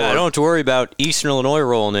going forward. I don't have to worry about Eastern Illinois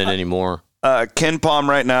rolling in anymore. Ken Palm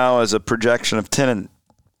right now has a projection of 10 and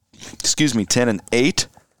 8.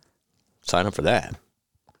 Sign up for that.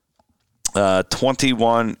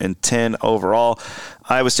 21 and 10 overall.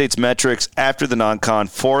 Iowa State's metrics after the non-con: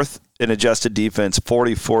 4th in adjusted defense,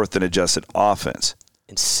 44th in adjusted offense,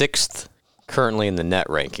 and 6th currently in the net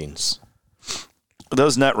rankings.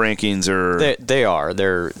 Those net rankings are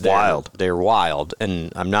they're wild. They're wild,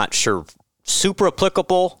 and I'm not sure super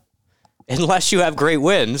applicable unless you have great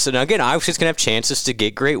wins. And again, Iowa State's going to have chances to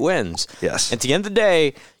get great wins. Yes. At the end of the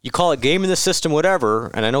day, you call it game in the system, whatever.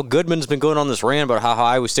 And I know Goodman's been going on this rant about how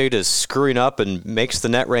Iowa State is screwing up and makes the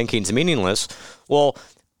net rankings meaningless. Well,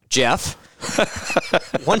 Jeff,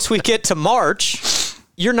 once we get to March,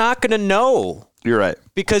 you're not going to know. You're right.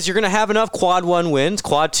 Because you're going to have enough quad 1 wins,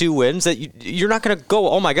 quad 2 wins that you're not going to go,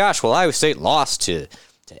 oh my gosh, well, Iowa State lost to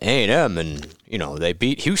A&M and, they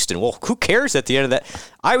beat Houston. Well, who cares at the end of that?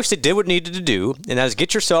 Iowa State did what it needed to do, and that is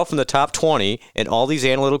get yourself in the top 20 in all these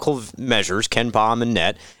analytical measures, Ken Palm and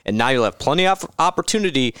net, and now you'll have plenty of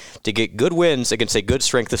opportunity to get good wins against a good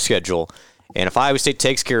strength of schedule. And if Iowa State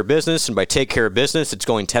takes care of business, and by take care of business, it's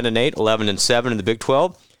going 10 and 8, 11 and 7 in the Big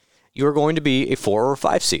 12, you're going to be a 4 or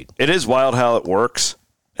 5 seed. It is wild how it works,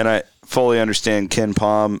 and I fully understand Ken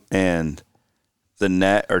Palm and the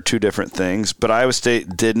net are 2 different things, but Iowa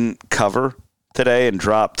State didn't cover today and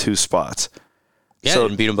dropped 2 spots. Yeah, so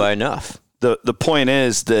didn't beat them by enough. The point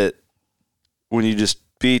is that when you just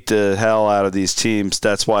beat the hell out of these teams,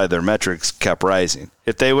 that's why their metrics kept rising.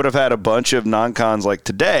 If they would have had a bunch of non-cons like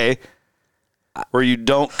today, where you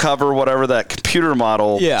don't cover whatever that computer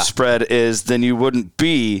model spread is, then you wouldn't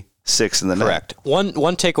be 6 in the net. Correct.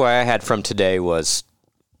 One takeaway I had from today was,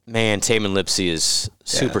 man, Taman Lipsey is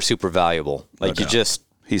super valuable. Like,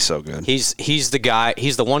 he's so good. He's the guy.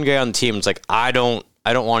 He's the one guy on the team. It's like I don't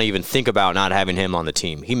want to even think about not having him on the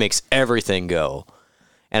team. He makes everything go,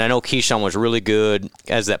 And I know Keyshawn was really good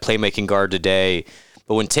as that playmaking guard today.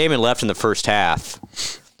 But when Taman left in the first half,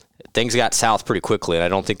 things got south pretty quickly, and I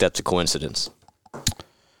don't think that's a coincidence.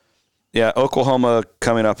 Yeah, Oklahoma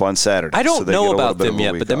coming up on Saturday. I don't know about them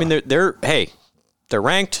yet, but I mean, they're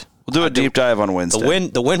ranked. We'll do a deep dive on Wednesday.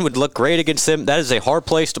 The win would look great against them. That is a hard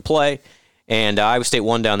place to play, and Iowa State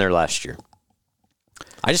won down there last year.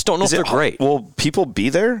 I just don't know if they're great. Will people be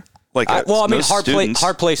there?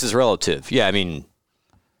 Hard place is relative. Yeah, I mean,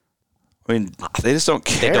 they just don't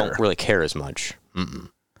care. They don't really care as much. Mm-mm.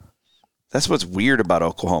 That's what's weird about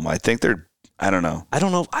Oklahoma. I think they're. I don't know. I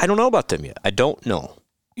don't know about them yet. I don't know.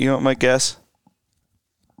 You know what my guess?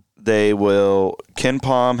 They will. Ken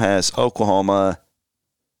Palm has Oklahoma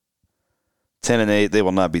 10-8. They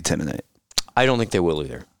will not be 10-8. I don't think they will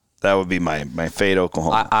either. That would be my fade.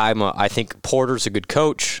 Oklahoma. I think Porter's a good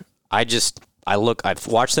coach. I've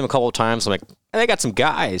watched them a couple of times. I'm like, they got some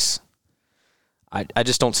guys. I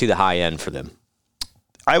just don't see the high end for them.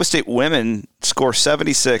 Iowa State women score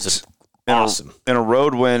 76 awesome. in a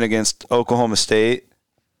road win against Oklahoma State.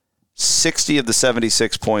 60 of the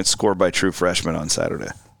 76 points scored by true freshmen on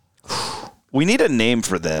Saturday. We need a name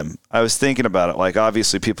for them. I was thinking about it. Like,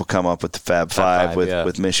 obviously, people come up with the Fab Five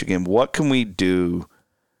with Michigan. What can we do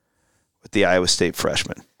with the Iowa State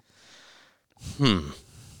freshmen?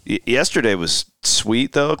 Yesterday was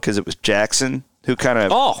sweet, though, because it was Jackson who kind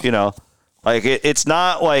of, it's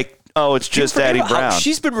not like, it's just Addie Brown.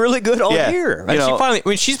 She's been really good all year.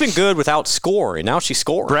 She's been good without scoring. Now she's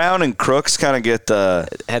scoring. Brown and Crooks kind of get the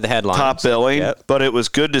headlines. Top billing, but it was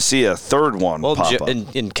good to see a third one pop up.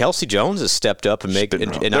 And Kelsey Jones has stepped up and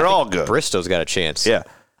they're all good. Bristow's got a chance. Yeah.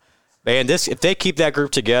 Man, if they keep that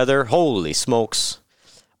group together, holy smokes.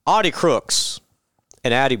 Audie Crooks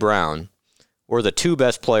and Addie Brown were the two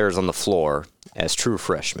best players on the floor as true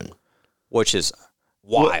freshmen, which is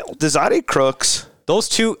wild. Well, does Audie Crooks... Those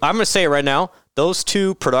two, I'm going to say it right now, those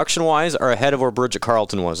two production-wise are ahead of where Bridget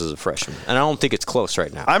Carlton was as a freshman. And I don't think it's close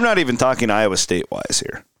right now. I'm not even talking Iowa State-wise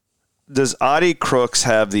here. Does Audie Crooks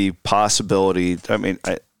have the possibility,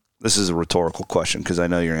 this is a rhetorical question because I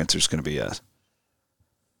know your answer is going to be yes.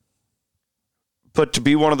 But to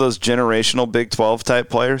be one of those generational Big 12 type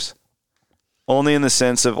players, only in the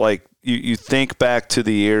sense of like, you think back to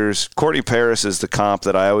the years, Courtney Paris is the comp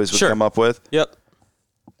that I always would come up with. Yep.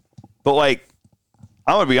 But like,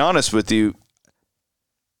 I'm going to be honest with you.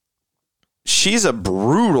 She's a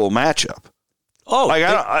brutal matchup. Oh,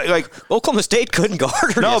 Oklahoma State couldn't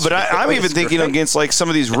guard her. No, but I'm even thinking against like some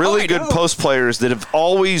of these really good post players that have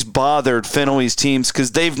always bothered Finley's teams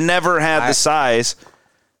because they've never had the size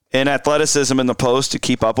and athleticism in the post to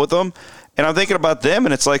keep up with them. And I'm thinking about them,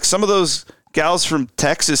 and it's like some of those gals from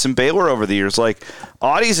Texas and Baylor over the years. Like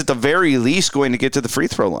Audie's at the very least going to get to the free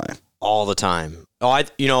throw line all the time.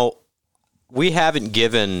 We haven't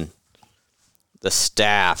given the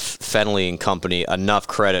staff, Fenley and company, enough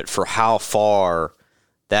credit for how far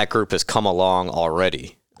that group has come along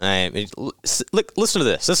already. Listen to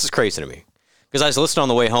this. This is crazy to me. Because I was listening on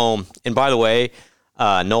the way home. And by the way,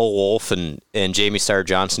 Noel Wolf and Jamie Sire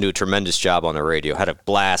Johnson do a tremendous job on the radio. Had a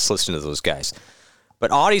blast listening to those guys.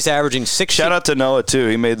 But Audie's averaging 6. Shout out to Noah, too.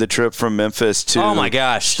 He made the trip from Memphis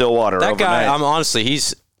to Stillwater that overnight. Guy, honestly,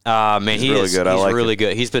 he's really good. He's really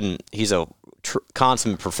good. He's a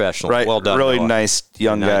consummate professional. Right. Well done. Really Noah. nice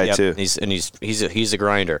young guy too. He's a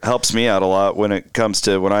grinder. Helps me out a lot when it comes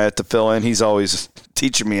to when I have to fill in. He's always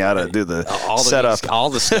teaching me how to do the setup,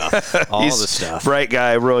 all the stuff. Bright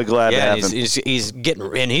guy. Really glad to have him. He's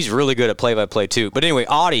getting and he's really good at play-by-play too. But anyway,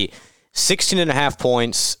 Audie, 16.5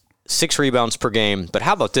 points, 6 rebounds per game. But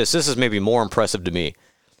how about this? This is maybe more impressive to me.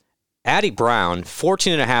 Addie Brown,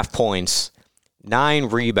 14.5 points, 9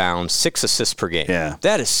 rebounds, 6 assists per game. Yeah,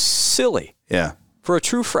 that is silly. Yeah. For a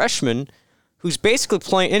true freshman who's basically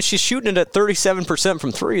playing, and she's shooting it at 37%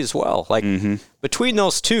 from 3 as well. Like, between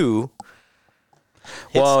those two,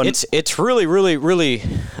 it's really, really, really,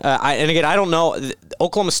 and again, I don't know,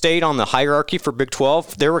 Oklahoma State on the hierarchy for Big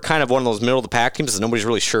 12, they were kind of one of those middle-of-the-pack teams that nobody's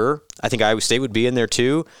really sure. I think Iowa State would be in there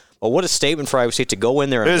too. But what a statement for Iowa State to go in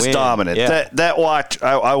there and win. It was dominant. Yeah. That watch,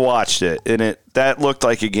 I watched it, and that looked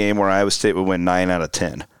like a game where Iowa State would win 9 out of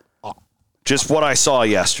 10. Just what I saw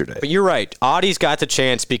yesterday. But you're right. Audie's got the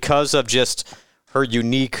chance because of just her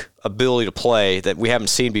unique ability to play that we haven't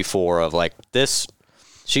seen before of like this.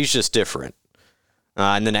 She's just different.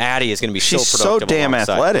 And then Addie is going to be She's so productive. So damn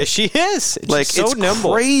athletic. She is. It's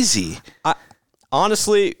nimble. Crazy.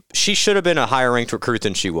 Honestly, she should have been a higher ranked recruit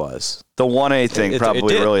than she was. The 1A thing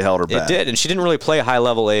probably really held her back. It did. And she didn't really play high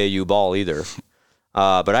level AAU ball either.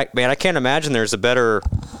 But I can't imagine there's a better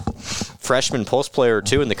freshman post player or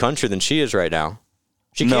two in the country than she is right now.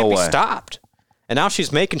 She can't be stopped. And now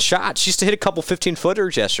she's making shots. She used to hit a couple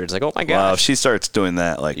 15-footers yesterday. It's like, oh my gosh. Wow, if she starts doing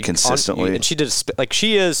that consistently. And she did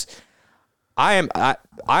she is. I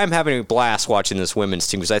am having a blast watching this women's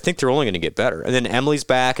team because I think they're only going to get better. And then Emily's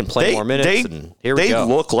back and playing more minutes. And here we go.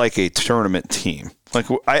 They look like a tournament team. Like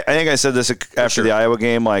I think I said this after the Iowa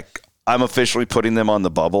game. Like I'm officially putting them on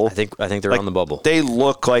the bubble. I think they're on the bubble. They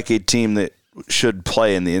look like a team that should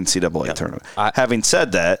play in the NCAA tournament. Having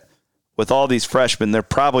said that, with all these freshmen, there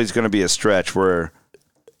probably is going to be a stretch where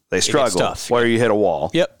they struggle, where you hit a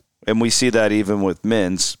wall. Yep. And we see that even with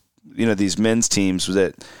men's. These men's teams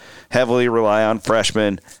that heavily rely on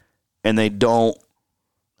freshmen, and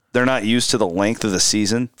they're not used to the length of the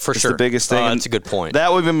season. For sure. The biggest thing. That's a good point.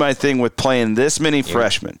 That would be my thing with playing this many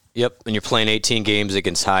freshmen. Yep, and you're playing 18 games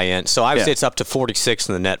against high end. So I would say it's up to 46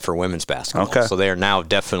 in the net for women's basketball. Okay. So they are now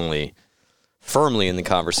definitely firmly in the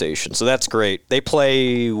conversation. So that's great. They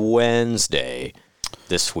play Wednesday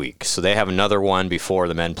this week. So they have another one before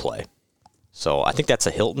the men play. So I think that's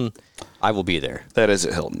a Hilton. I will be there. That is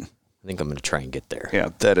at Hilton. I think I'm going to try and get there. Yeah,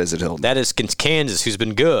 that is at Hilton. That is Kansas, who's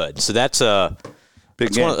been good. So that's a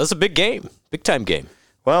big game. That's a big game, big time game.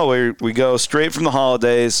 Well, we go straight from the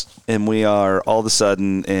holidays, and we are all of a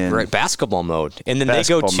sudden in basketball mode. And then they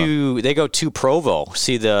go to Provo,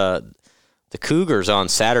 see the Cougars on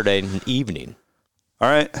Saturday evening. All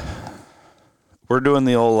right, we're doing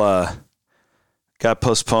the old. Got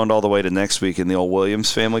postponed all the way to next week in the old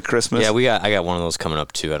Williams family Christmas. Yeah, I got one of those coming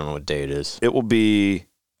up too. I don't know what day it is. It will be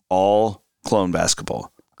all clone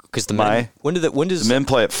basketball. Because the men, when does the men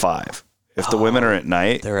play at 5? If the women are at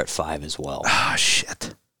night, they're at 5 as well. Ah,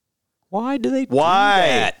 shit. Why do they do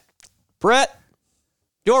that? Brett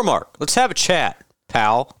Yormark, let's have a chat,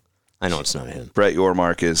 pal. I know it's not him. Brett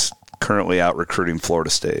Yormark is currently out recruiting Florida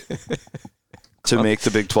State to make the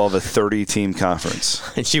Big 12 a 30-team conference.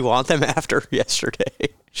 And you want them after yesterday?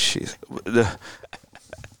 Jeez.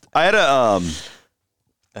 I had a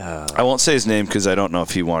I won't say his name because I don't know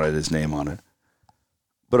if he wanted his name on it.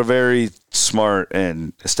 But a very smart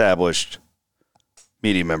and established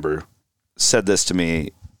media member said this to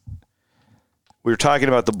me. We were talking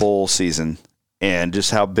about the bowl season and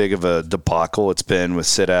just how big of a debacle it's been with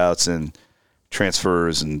sit-outs and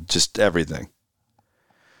transfers and just everything.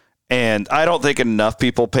 And I don't think enough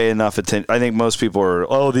people pay enough attention. I think most people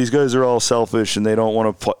are, these guys are all selfish and they don't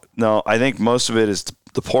want to play. No, I think most of it is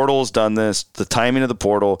the portal has done this, the timing of the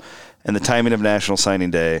portal and the timing of National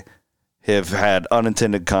Signing Day have had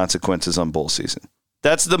unintended consequences on bowl season.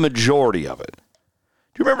 That's the majority of it.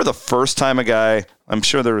 Do you remember the first time a guy, I'm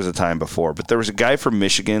sure there was a time before, but there was a guy from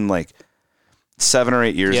Michigan like 7 or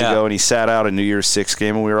 8 years ago, and he sat out a New Year's Six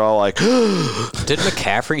game, and we were all like, Did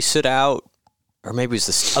McCaffrey sit out? Or maybe it was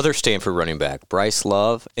this other Stanford running back, Bryce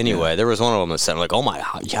Love. Anyway, there was one of them that said, like, oh my,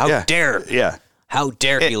 how dare. Yeah. How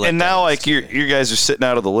dare he let And now, like, you guys are sitting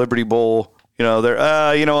out of the Liberty Bowl. You know,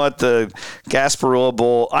 they're, you know what, the Gasparilla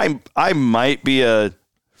Bowl. I might be a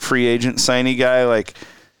free agent signee guy. Like,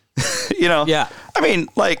 you know. Yeah. I mean,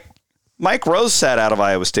 like, Mike Rose sat out of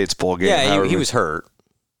Iowa State's bowl game. Yeah, he was hurt.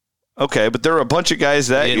 Okay, but there were a bunch of guys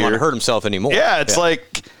that he didn't want to hurt himself anymore. Yeah, it's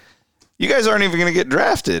like, you guys aren't even going to get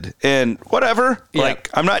drafted. And whatever. Yeah. Like,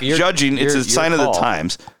 I'm not judging. It's a sign of the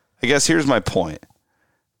times. I guess here's my point.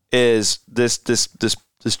 Is this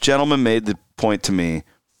gentleman made the point to me,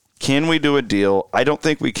 can we do a deal? I don't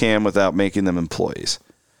think we can without making them employees.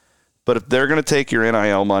 But if they're going to take your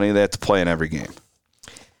NIL money, they have to play in every game.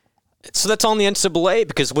 So that's on the NCAA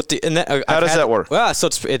because how does that work? Well, so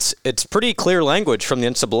it's pretty clear language from the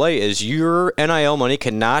NCAA is your NIL money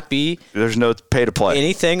cannot be. There's no pay to play.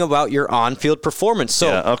 Anything about your on-field performance.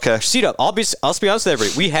 So okay. I'll be honest with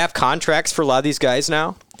everybody. We have contracts for a lot of these guys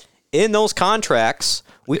now. In those contracts,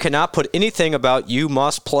 we cannot put anything about you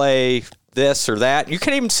must play this or that. You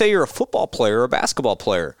can't even say you're a football player or a basketball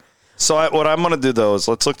player. So what I'm going to do, though, is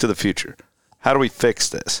let's look to the future. How do we fix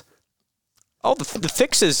this? Oh, the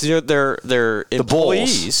fix is their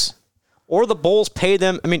employees or the Bulls pay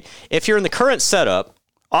them. I mean, if you're in the current setup,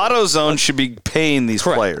 AutoZone should be paying these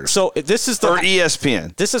players. So this is or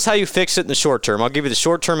ESPN. This is how you fix it in the short term. I'll give you the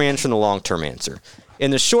short-term answer and the long-term answer.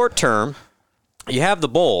 In the short term, you have the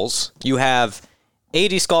Bulls. You have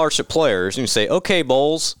 80 scholarship players, and you say, okay,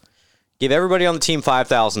 Bulls, give everybody on the team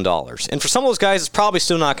 $5,000. And for some of those guys, it's probably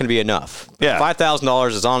still not going to be enough. Yeah.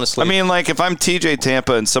 $5,000 is honestly... I mean, like, if I'm TJ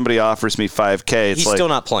Tampa and somebody offers me $5,000, it's he's still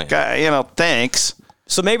not playing. Thanks.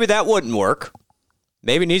 So maybe that wouldn't work.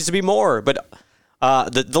 Maybe it needs to be more. But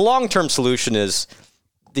the long-term solution is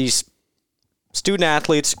these student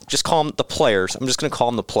athletes, just call them the players. I'm just going to call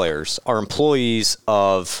them the players, are employees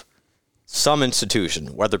of some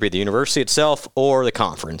institution, whether it be the university itself or the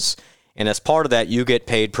conference. And as part of that, you get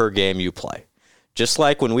paid per game you play. Just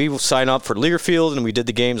like when we sign up for Learfield and we did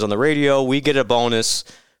the games on the radio, we get a bonus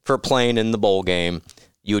for playing in the bowl game.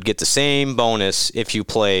 You would get the same bonus if you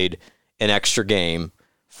played an extra game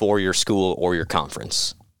for your school or your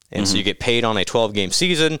conference. And so you get paid on a 12-game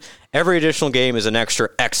season. Every additional game is an extra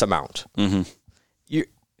X amount.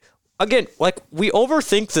 Again, like, we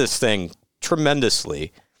overthink this thing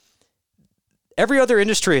tremendously. Every other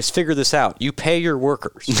industry has figured this out. You pay your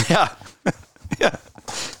workers. Yeah.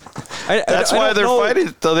 That's why they're fighting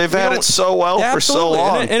it, though. They've had it so well for so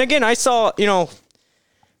long. And again, I saw,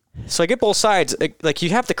 so I get both sides. Like, you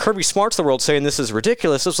have the Kirby Smarts of the world saying this is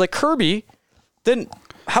ridiculous. It's like, Kirby, then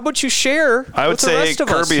how about you share? I would say, hey,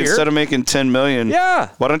 Kirby, instead of making $10 million,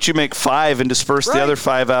 why don't you make 5 and disperse the other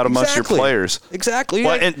 5 out amongst your players? Exactly.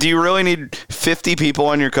 Well, and do you really need 50 people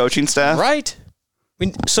on your coaching staff? Right. I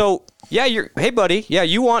mean, so hey, buddy,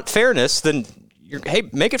 you want fairness, then hey,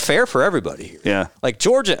 make it fair for everybody. Yeah. Like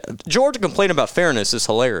Georgia complaining about fairness is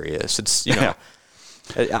hilarious. It's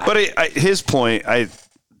but his point,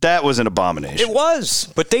 that was an abomination. It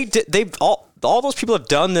was, but they've all those people have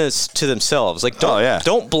done this to themselves. Like,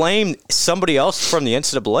 don't blame somebody else from the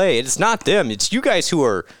NCAA. It's not them. It's you guys who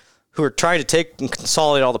are trying to take and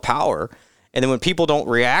consolidate all the power. And then when people don't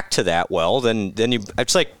react to that, well, then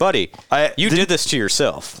it's like, buddy, you did this to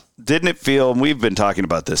yourself. Didn't it feel? And we've been talking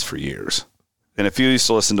about this for years. And if you used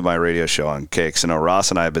to listen to my radio show on Cakes,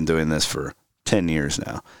 Ross and I have been doing this for 10 years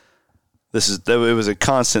now. It was a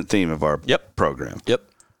constant theme of our program. Yep.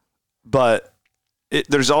 But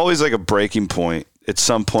there's always like a breaking point at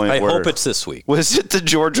some point. I hope it's this week. Was it the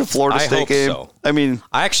Georgia-Florida State game? So. I mean,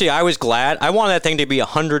 I was glad. I wanted that thing to be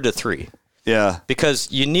 100-3. Yeah.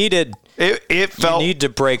 Because you needed. You need to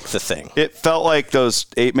break the thing. It felt like those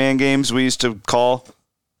 8-man games we used to call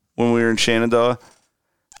when we were in Shenandoah.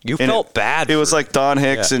 You felt bad. It was like Don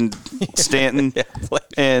Hicks and Stanton,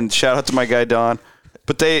 and shout out to my guy Don.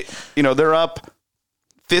 But they're up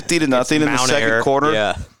 50-0 in the second quarter.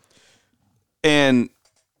 Yeah. And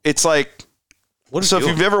it's like, if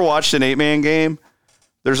you've ever watched an 8-man game,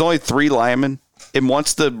 there's only 3 linemen. And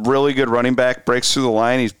once the really good running back breaks through the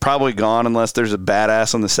line, he's probably gone unless there's a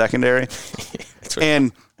badass on the secondary.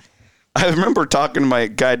 And I remember talking to my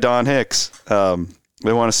guy Don Hicks.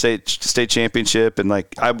 They won a state championship, and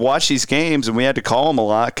like I watched these games, and we had to call them a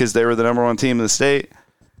lot because they were the number 1 team in the state.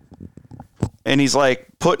 And he's like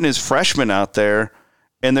putting his freshmen out there,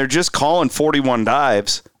 and they're just calling 41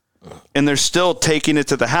 dives, and they're still taking it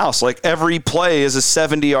to the house. Like every play is a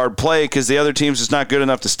 70-yard play because the other team's just not good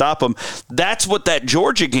enough to stop them. That's what that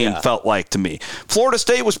Georgia game felt like to me. Florida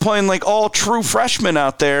State was playing like all true freshmen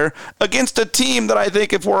out there against a team that I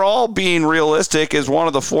think, if we're all being realistic, is one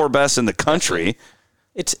of the 4 best in the country.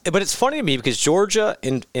 But it's funny to me because Georgia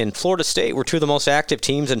and Florida State were 2 of the most active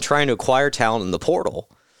teams in trying to acquire talent in the portal.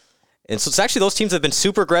 And so it's actually those teams that have been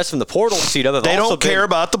super aggressive in the portal. They don't care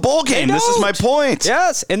about the bowl game. This is my point.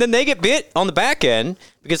 Yes, and then they get bit on the back end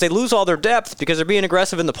because they lose all their depth because they're being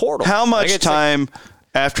aggressive in the portal. How much time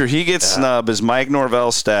after he gets snubbed is Mike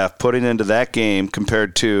Norvell's staff putting into that game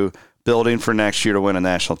compared to building for next year to win a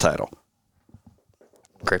national title?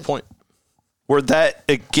 Great point. Where that,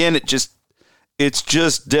 again, it's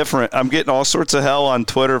just different. I'm getting all sorts of hell on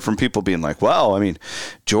Twitter from people being like, well, I mean,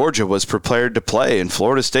 Georgia was prepared to play and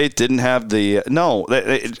Florida State didn't have the – no,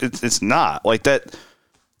 it's not. Like that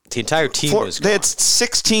 – the entire team is gone. They had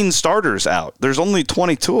 16 starters out. There's only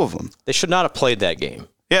 22 of them. They should not have played that game.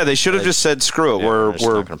 Yeah, they should have just said, screw it.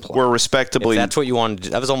 We're respectably – if that's what you wanted to do.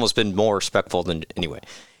 That was almost been more respectful than – anyway.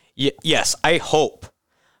 Yes, I hope.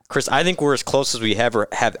 Chris, I think we're as close as we ever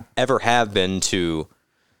have been to –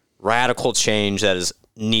 radical change that is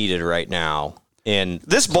needed right now. In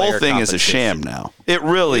this bowl thing is a sham now. It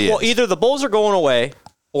really is. Well, either the bowls are going away,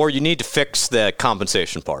 or you need to fix the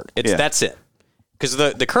compensation part. That's it. Because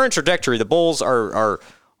the current trajectory, the bowls are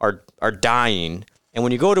dying, and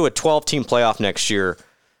when you go to a 12-team playoff next year,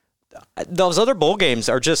 those other bowl games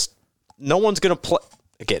are just no one's going to play.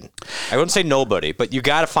 Again, I wouldn't say nobody, but you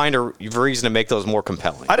got to find a reason to make those more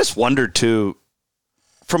compelling. I just wonder too.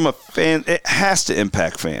 From a fan, it has to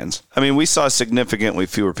impact fans. I mean, we saw significantly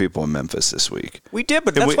fewer people in Memphis this week. We did,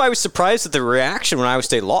 but that's why I was surprised at the reaction when Iowa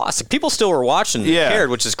State lost. Like, people still were watching and cared,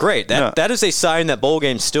 which is great. That is a sign that bowl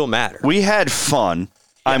games still matter. We had fun. Yes.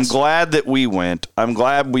 I'm glad that we went. I'm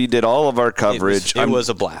glad we did all of our coverage. It was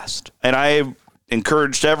a blast. And I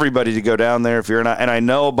encouraged everybody to go down there if you're not. And I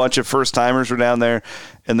know a bunch of first-timers were down there,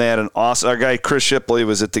 and they had an awesome – our guy Chris Shipley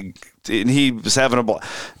was and he was having a blast.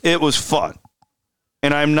 It was fun.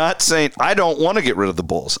 And I'm not saying I don't want to get rid of the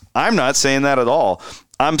Bulls. I'm not saying that at all.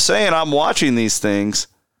 I'm saying I'm watching these things.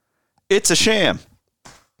 It's a sham.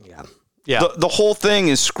 Yeah. Yeah. The whole thing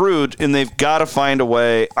is screwed, and they've got to find a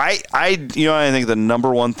way. I think the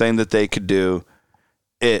number one thing that they could do,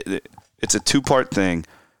 it's a two-part thing.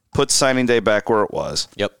 Put signing day back where it was.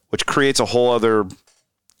 Yep. Which creates a whole other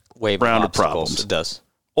round of problems. It does.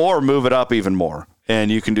 Or move it up even more, and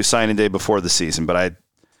you can do signing day before the season. But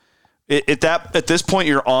at this point,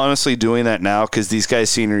 you're honestly doing that now because these guys'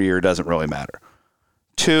 senior year doesn't really matter.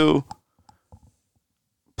 2,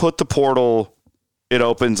 put the portal. It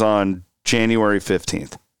opens on January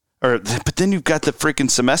 15th. But then you've got the freaking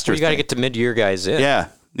semester. You got to get the mid-year guys in. Yeah,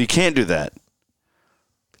 you can't do that.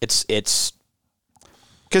 It's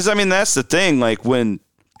because that's the thing. Like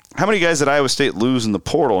how many guys did Iowa State lose in the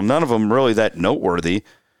portal? None of them really that noteworthy.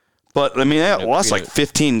 But they lost like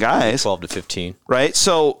 15 guys, 12 to 15, right?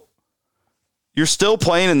 So you're still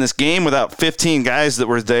playing in this game without 15 guys that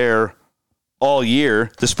were there all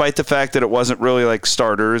year, despite the fact that it wasn't really like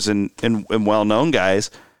starters and well-known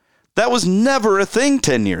guys. That was never a thing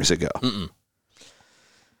 10 years ago. Mm-mm.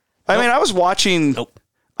 I was watching. Nope.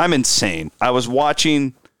 I'm insane. I was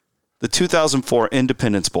watching the 2004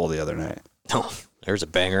 Independence Bowl the other night. Oh, there's a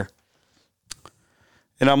banger.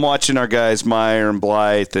 And I'm watching our guys Meyer and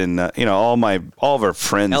Blythe and all of our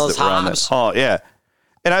friends Ellis that were on Hobbs. this. Oh yeah.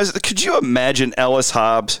 And could you imagine Ellis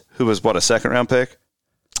Hobbs, who was a second-round pick?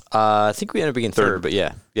 I think we ended up being third, but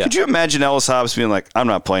yeah. Could you imagine Ellis Hobbs being like, I'm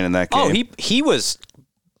not playing in that game? Oh, he was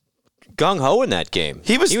gung-ho in that game.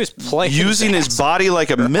 He was playing using his body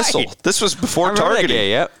like a missile. This was before targeting.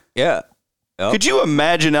 Yep. Yeah. Yep. Could you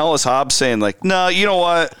imagine Ellis Hobbs saying like, no, you know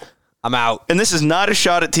what? I'm out. And this is not a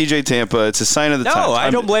shot at TJ Tampa. It's a sign of the times. No, I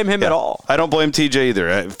don't blame him at all. I don't blame TJ either.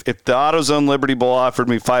 If the AutoZone Liberty Bowl offered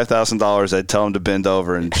me $5,000, I'd tell him to bend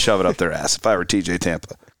over and shove it up their ass if I were TJ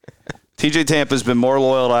Tampa. TJ Tampa's been more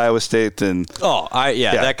loyal to Iowa State than...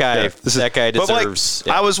 that guy deserves...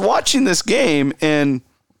 I was watching this game, and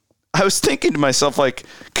I was thinking to myself, like,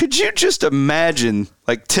 could you just imagine,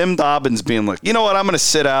 like, Tim Dobbins being like, you know what, I'm going to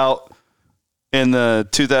sit out in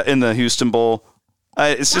the Houston Bowl.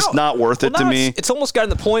 It's just not worth it to me. It's almost gotten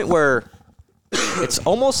to the point where it's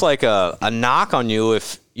almost like a knock on you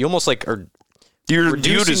if you almost like are you're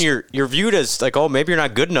viewed as like, oh, maybe you're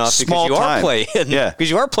not good enough because you are playing. Yeah. Because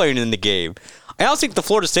you are playing in the game. I also think the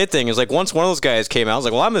Florida State thing is like once one of those guys came out, I was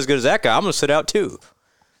like, well, I'm as good as that guy. I'm going to sit out too.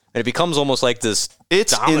 And it becomes almost like this.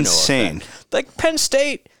 It's domino insane. Effect. Like Penn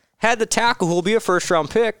State had the tackle who will be a first-round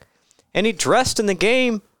pick, and he dressed in the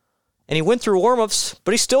game. And he went through warm-ups,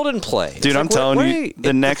 but he still didn't play. Dude, I'm telling you,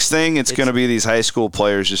 the next thing, it's going to be these high school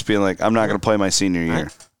players just being like, I'm not going to play my senior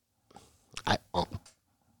year.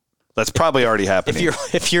 That's probably already happening.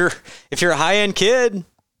 If you're a high-end kid,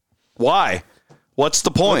 why? What's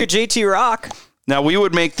the point? Look at JT Rock. Now, we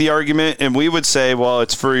would make the argument, and we would say, well,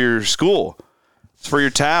 it's for your school. It's for your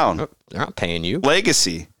town. They're not paying you.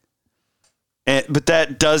 Legacy. But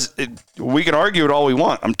that does – we can argue it all we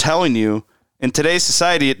want. I'm telling you, in today's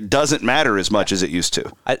society, it doesn't matter as much as it used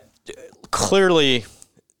to. Clearly,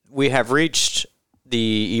 we have reached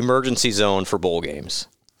the emergency zone for bowl games.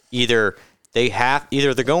 Either they're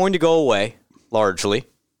going to go away largely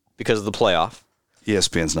because of the playoff.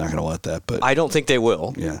 ESPN's not going to let that, but I don't think they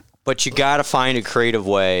will. Yeah, but you got to find a creative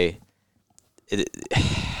way.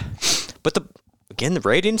 But the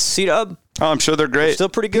ratings, C-Dub. Oh, I'm sure they're great. Still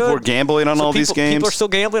pretty good. People are gambling on all these games. People are still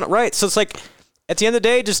gambling, right? So it's like. At the end of the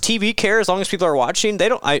day, does TV care as long as people are watching? They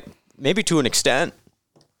don't. Maybe to an extent.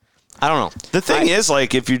 I don't know. The thing is,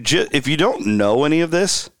 like, if you don't know any of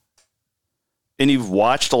this, and you've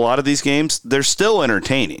watched a lot of these games, they're still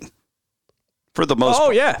entertaining. For the most part.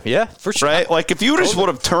 Oh yeah, for sure. Right? Like if you just would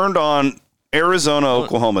have turned on Arizona,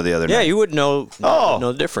 Oklahoma the other night. Yeah, you would know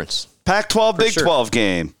the difference. Pac-12, Big 12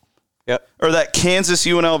 game. Yep. Or that Kansas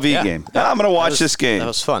UNLV game. Yeah, I'm going to watch this game. That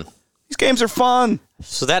was fun. These games are fun.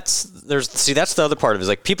 So that's the other part of it. Is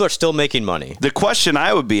like people are still making money. The question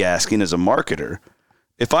I would be asking as a marketer,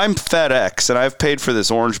 if I'm FedEx and I've paid for this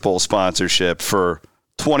Orange Bowl sponsorship for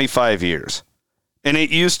 25 years, and it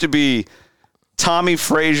used to be Tommy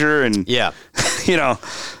Frazier and you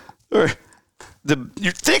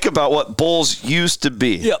think about what bowls used to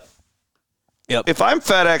be. Yep. If I'm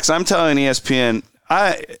FedEx, I'm telling ESPN,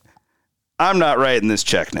 I'm not writing this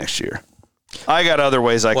check next year. I got other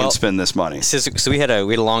ways I can spend this money. So we had a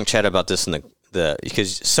long chat about this in the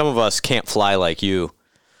because some of us can't fly like you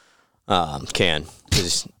can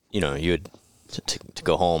because you had to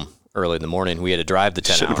go home early in the morning. We had to drive the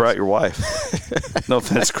 10 hours. Should have brought your wife. No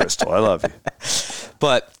offense, Crystal. I love you.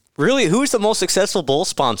 But really, who's the most successful bowl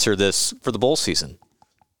sponsor for the bowl season?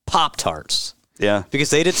 Pop-Tarts. Yeah. Because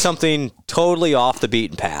they did something totally off the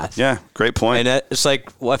beaten path. Yeah, great point. And it's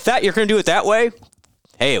like, well, if you're going to do it that way,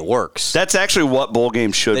 hey, it works. That's actually what bowl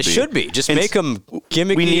games should be. They should be. Just make them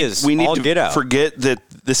gimmicky we need all to get out. forget that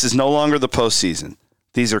this is no longer the postseason.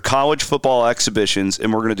 These are college football exhibitions,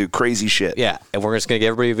 and we're going to do crazy shit. Yeah, and we're just going to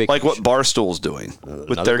give everybody a vacation. Like what Barstool's doing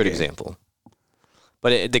with Another their good game. example.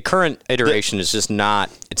 But the current iteration is just not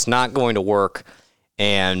 – it's not going to work.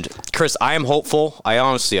 And, Chris, I am hopeful.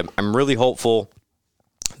 I'm really hopeful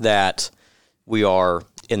that we are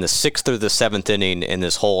in the 6th or the 7th inning in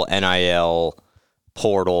this whole NIL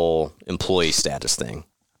portal employee status thing.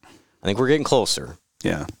 I think we're getting closer.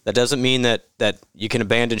 Yeah. That doesn't mean that you can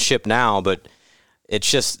abandon ship now, but it's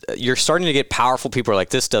just you're starting to get powerful people who are like,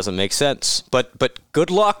 this doesn't make sense. But good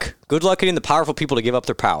luck. Good luck getting the powerful people to give up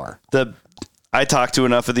their power. I talked to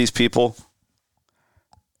enough of these people,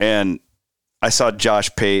 and I saw Josh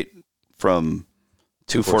Pate from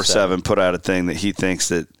 247 put out a thing that he thinks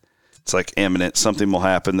that it's like imminent. Something will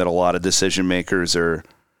happen that a lot of decision makers are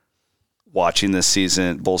watching this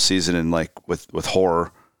season, bowl season, and like with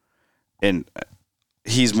horror. And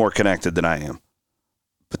he's more connected than I am.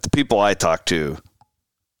 But the people I talk to,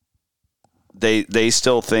 they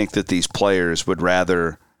still think that these players would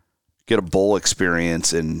rather get a bowl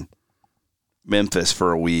experience in Memphis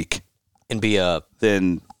for a week And be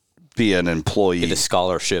than be an employee. get a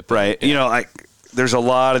scholarship. Right. Yeah. You know, there's a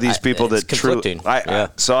lot of these people it's that truly. conflicting. Yeah.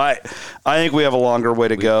 So I think we have a longer way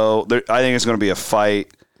to go. I think it's going to be a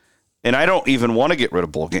fight. And I don't even want to get rid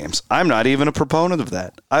of bowl games. I'm not even a proponent of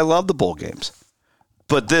that. I love the bowl games.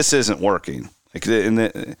 But this isn't working. Like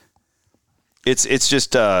it's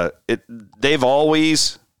just they've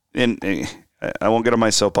always, and I won't get on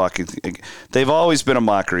my soapbox. They've always been a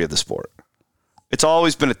mockery of the sport. It's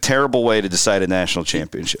always been a terrible way to decide a national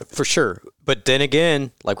championship. For sure. But then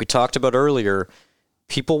again, like we talked about earlier,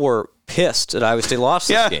 people were pissed that Iowa State lost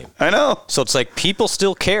this game. I know. So it's like people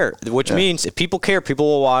still care, which means if people care, people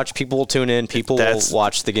will watch, people will tune in, people will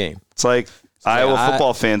watch the game. It's like Iowa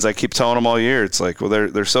football fans, I keep telling them all year, it's like, well,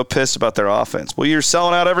 they're so pissed about their offense. Well, you're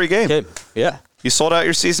selling out every game. Okay. Yeah. You sold out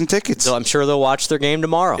your season tickets. So I'm sure they'll watch their game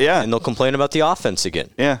tomorrow. Yeah. And they'll complain about the offense again.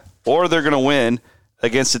 Yeah. Or they're going to win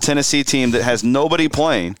against a Tennessee team that has nobody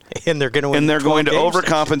playing. And they're going to win. And they're going to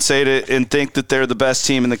overcompensate it and think that they're the best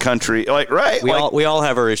team in the country. Like, right. We all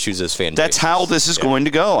have our issues as fans. That's how this is going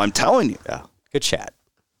to go. I'm telling you. Yeah. Good chat.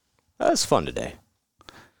 That was fun today.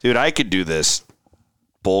 Dude, I could do this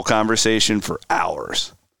bowl conversation for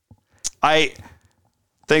hours.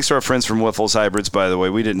 Thanks to our friends from Wiffles Hybrids, by the way.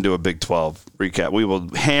 We didn't do a Big 12 recap. We will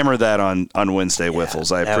hammer that on Wednesday,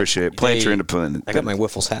 Wiffles. I appreciate it. Plant your independent. I got my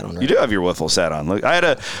Wiffles hat on right. You do have your Wiffles hat on. Look, I had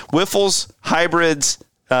a Wiffles Hybrids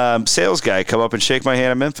sales guy come up and shake my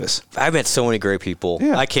hand in Memphis. I met so many great people.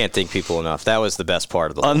 Yeah. I can't thank people enough. That was the best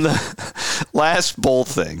part of the on the last bowl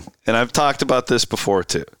thing, and I've talked about this before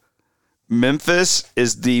too. Memphis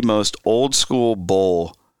is the most old school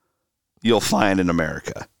bowl you'll find in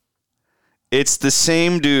America. It's the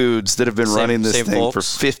same dudes that have been running this thing for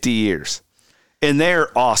 50 years. And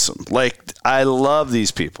they're awesome. Like, I love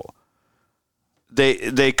these people.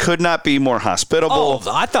 They could not be more hospitable.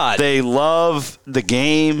 Oh, I thought. They love the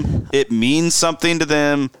game. It means something to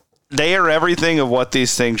them. They are everything of what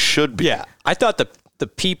these things should be. Yeah. I thought the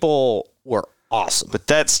people were awesome. But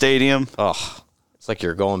that stadium. Oh, it's like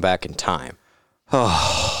you're going back in time.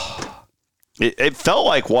 Oh. It felt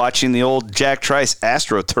like watching the old Jack Trice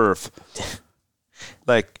AstroTurf.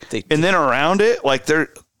 And then around it,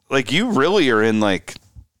 you really are in like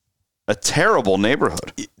a terrible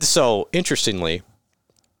neighborhood. So interestingly,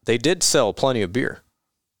 they did sell plenty of beer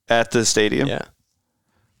at the stadium. Yeah,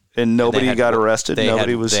 and nobody got arrested. They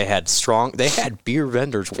had beer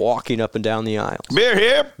vendors walking up and down the aisles.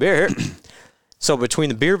 Beer here. So between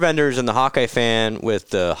the beer vendors and the Hawkeye fan with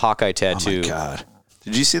the Hawkeye tattoo. Oh my God!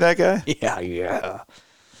 Did you see that guy? Yeah.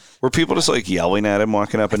 Were people just like yelling at him,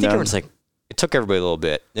 walking up and down? It took everybody a little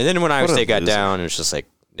bit. And then when Iowa State got down, it was just like,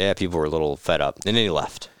 yeah, people were a little fed up. And then he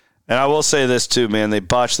left. And I will say this too, man. They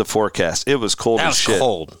botched the forecast. It was cold as shit.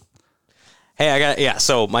 Cold. Hey,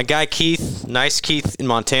 so my guy Keith, nice Keith in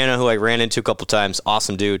Montana, who I ran into a couple times,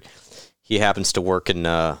 awesome dude. He happens to work in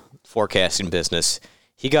forecasting business.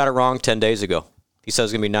 He got it wrong 10 days ago. He said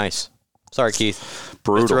it's going to be nice. Sorry, Keith.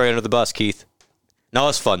 Brutal. Throw you under the bus, Keith. No,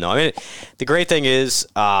 it's fun, though. I mean, the great thing is,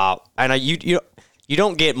 you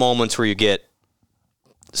don't get moments where you get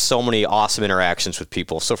so many awesome interactions with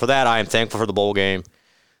people. So for that, I am thankful for the bowl game,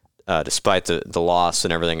 despite the loss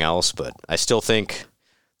and everything else. But I still think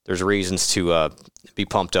there's reasons to be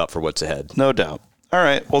pumped up for what's ahead. No doubt. All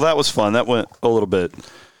right. Well, that was fun. That went a little bit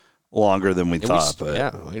longer than we thought.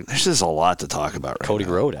 There's just a lot to talk about right Cody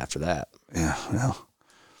now. Road after that. Yeah, well.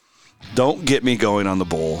 Don't get me going on the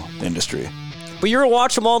bowl industry. But you're going to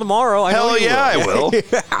watch them all tomorrow. I know Hell you yeah, will.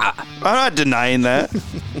 I will. I'm not denying that.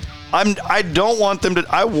 I don't want them to.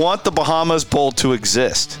 I want the Bahamas Bowl to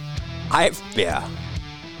exist. Yeah.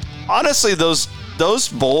 Honestly, those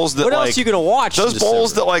bowls that what else are you going to watch? Those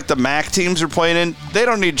bowls that like the MAC teams are playing in, they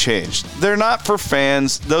don't need change. They're not for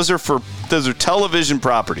fans. Those are television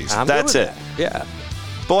properties. That's it. Yeah.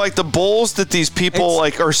 But like the bowls that these people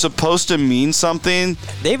are supposed to mean something.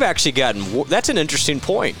 They've actually gotten. That's an interesting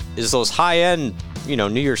point. Is those high end,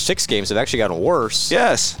 New Year's Six games have actually gotten worse.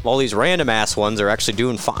 Yes. All these random ass ones are actually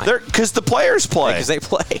doing fine. Because the players play. Because they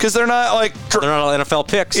play. Because they're not they're not NFL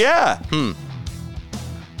picks. Yeah.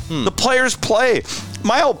 The players play.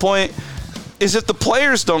 My whole point is if the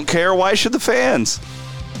players don't care, why should the fans?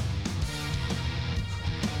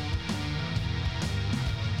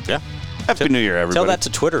 Yeah. Happy New Year, everybody. Tell that to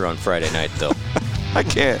Twitter on Friday night, though. I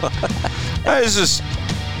can't. It's just,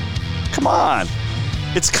 come on.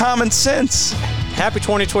 It's common sense. Happy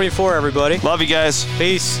 2024, everybody. Love you guys.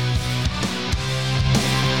 Peace.